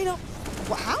 straight up.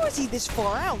 Well, how is he this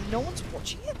far out? No one's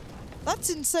watching it. That's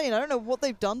insane. I don't know what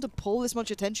they've done to pull this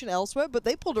much attention elsewhere, but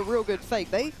they pulled a real good fake.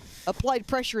 They applied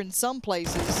pressure in some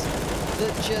places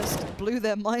that just blew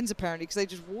their minds apparently, because they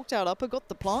just walked out upper, got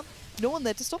the plant, no one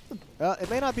there to stop them. It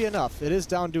may not be enough. It is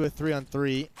down to a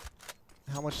 3-on-3.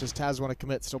 How much does Taz want to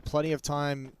commit? Still plenty of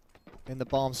time in the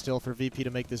bomb still for VP to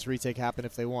make this retake happen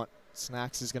if they want.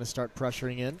 Snax is going to start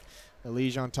pressuring in.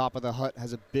 Elige on top of the hut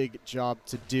has a big job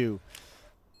to do.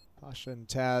 Pasha and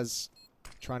Taz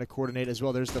trying to coordinate as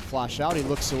well. There's the flash out. He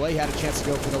looks away. He had a chance to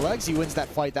go for the legs. He wins that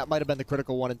fight. That might have been the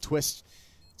critical one, and Twist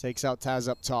takes out Taz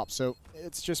up top. So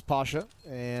it's just Pasha,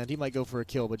 and he might go for a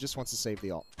kill, but just wants to save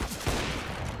the ult.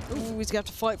 Ooh, he's going to have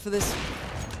to fight for this.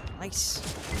 Nice.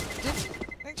 Didn't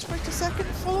expect a second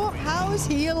follow-up. How is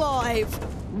he alive?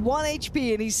 1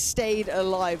 HP, and he's stayed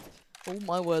alive. Oh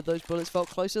my word, those bullets felt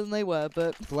closer than they were,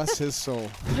 but... Bless his soul.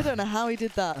 I don't know how he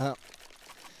did that.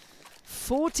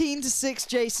 14-6,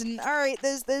 Jason. All right,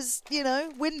 there's you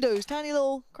know, windows. Tiny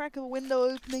little crack of a window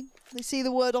opening. They see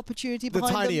the word opportunity behind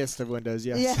them. The tiniest of windows,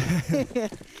 yes. Yeah.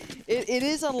 it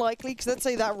is unlikely, because let's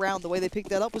say that round, the way they picked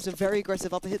that up was a very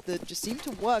aggressive upper hit that just seemed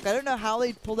to work. I don't know how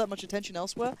they pulled that much attention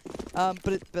elsewhere,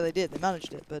 but they did. They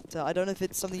managed it. But I don't know if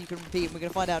it's something you can repeat, and we're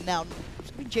going to find out now.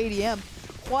 It's going to be JDM.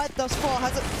 Quiet thus far,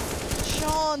 has a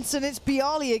chance, and it's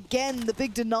Bialy again, the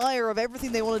big denier of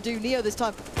everything they want to do. Neo this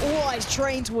time, all eyes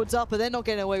trained towards upper. They're not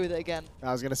getting away with it again.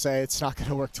 I was going to say, it's not going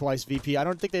to work twice, VP. I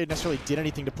don't think they necessarily did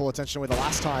anything to pull attention away the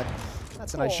last time.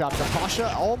 That's a nice shot from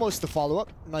Pasha. Almost the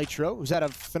follow-up. Nitro, who's had a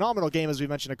phenomenal game, as we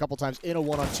mentioned a couple times, in a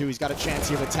 1-on-2. He's got a chance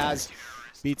here, but Taz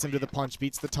beats him to the punch,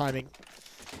 beats the timing.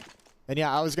 And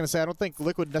yeah, I was going to say, I don't think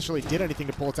Liquid necessarily did anything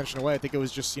to pull attention away. I think it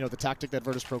was just, you know, the tactic that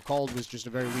Virtus.pro called was just a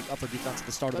very weak upper defense at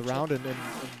the start of the round, and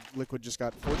Liquid just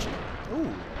got fortunate.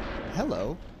 Ooh,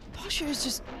 hello. Pasha is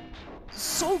just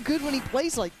so good when he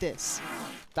plays like this.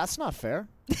 That's not fair.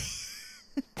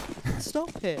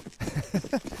 Stop it.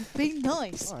 Be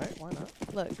nice. All right, why not?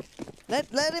 Look,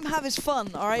 let him have his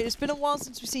fun, all right? It's been a while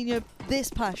since we've seen you this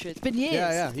Pasha. It's been years.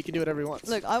 Yeah, he can do whatever he wants.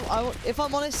 Look, if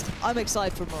I'm honest, I'm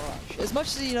excited for Mirage. As much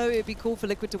as, you know, it'd be cool for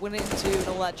Liquid to win it in 2 and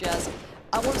all that jazz,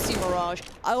 I want to see Mirage.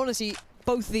 I want to see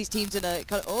both of these teams in a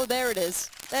kind of, oh, there it is.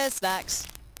 There's Snax.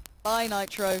 Bye,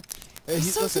 Nitro.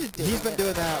 He's been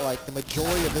doing that like the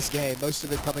majority of this game, most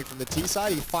of it coming from the T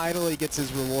side. He finally gets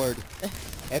his reward.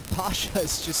 And Pasha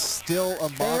is just still a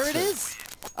monster. There it is.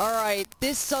 All right,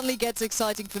 this suddenly gets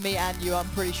exciting for me and you, I'm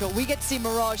pretty sure. We get to see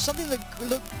Mirage, something that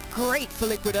looked great for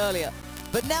Liquid earlier.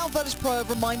 But now Virtus.pro have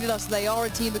reminded us they are a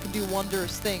team that can do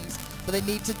wondrous things, but they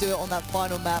need to do it on that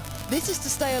final map. This is to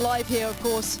stay alive here, of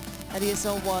course, at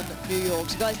ESL One New York.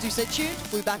 So guys, do stay tuned.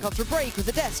 We'll be back after a break with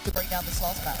the desk to break down this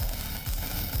last battle.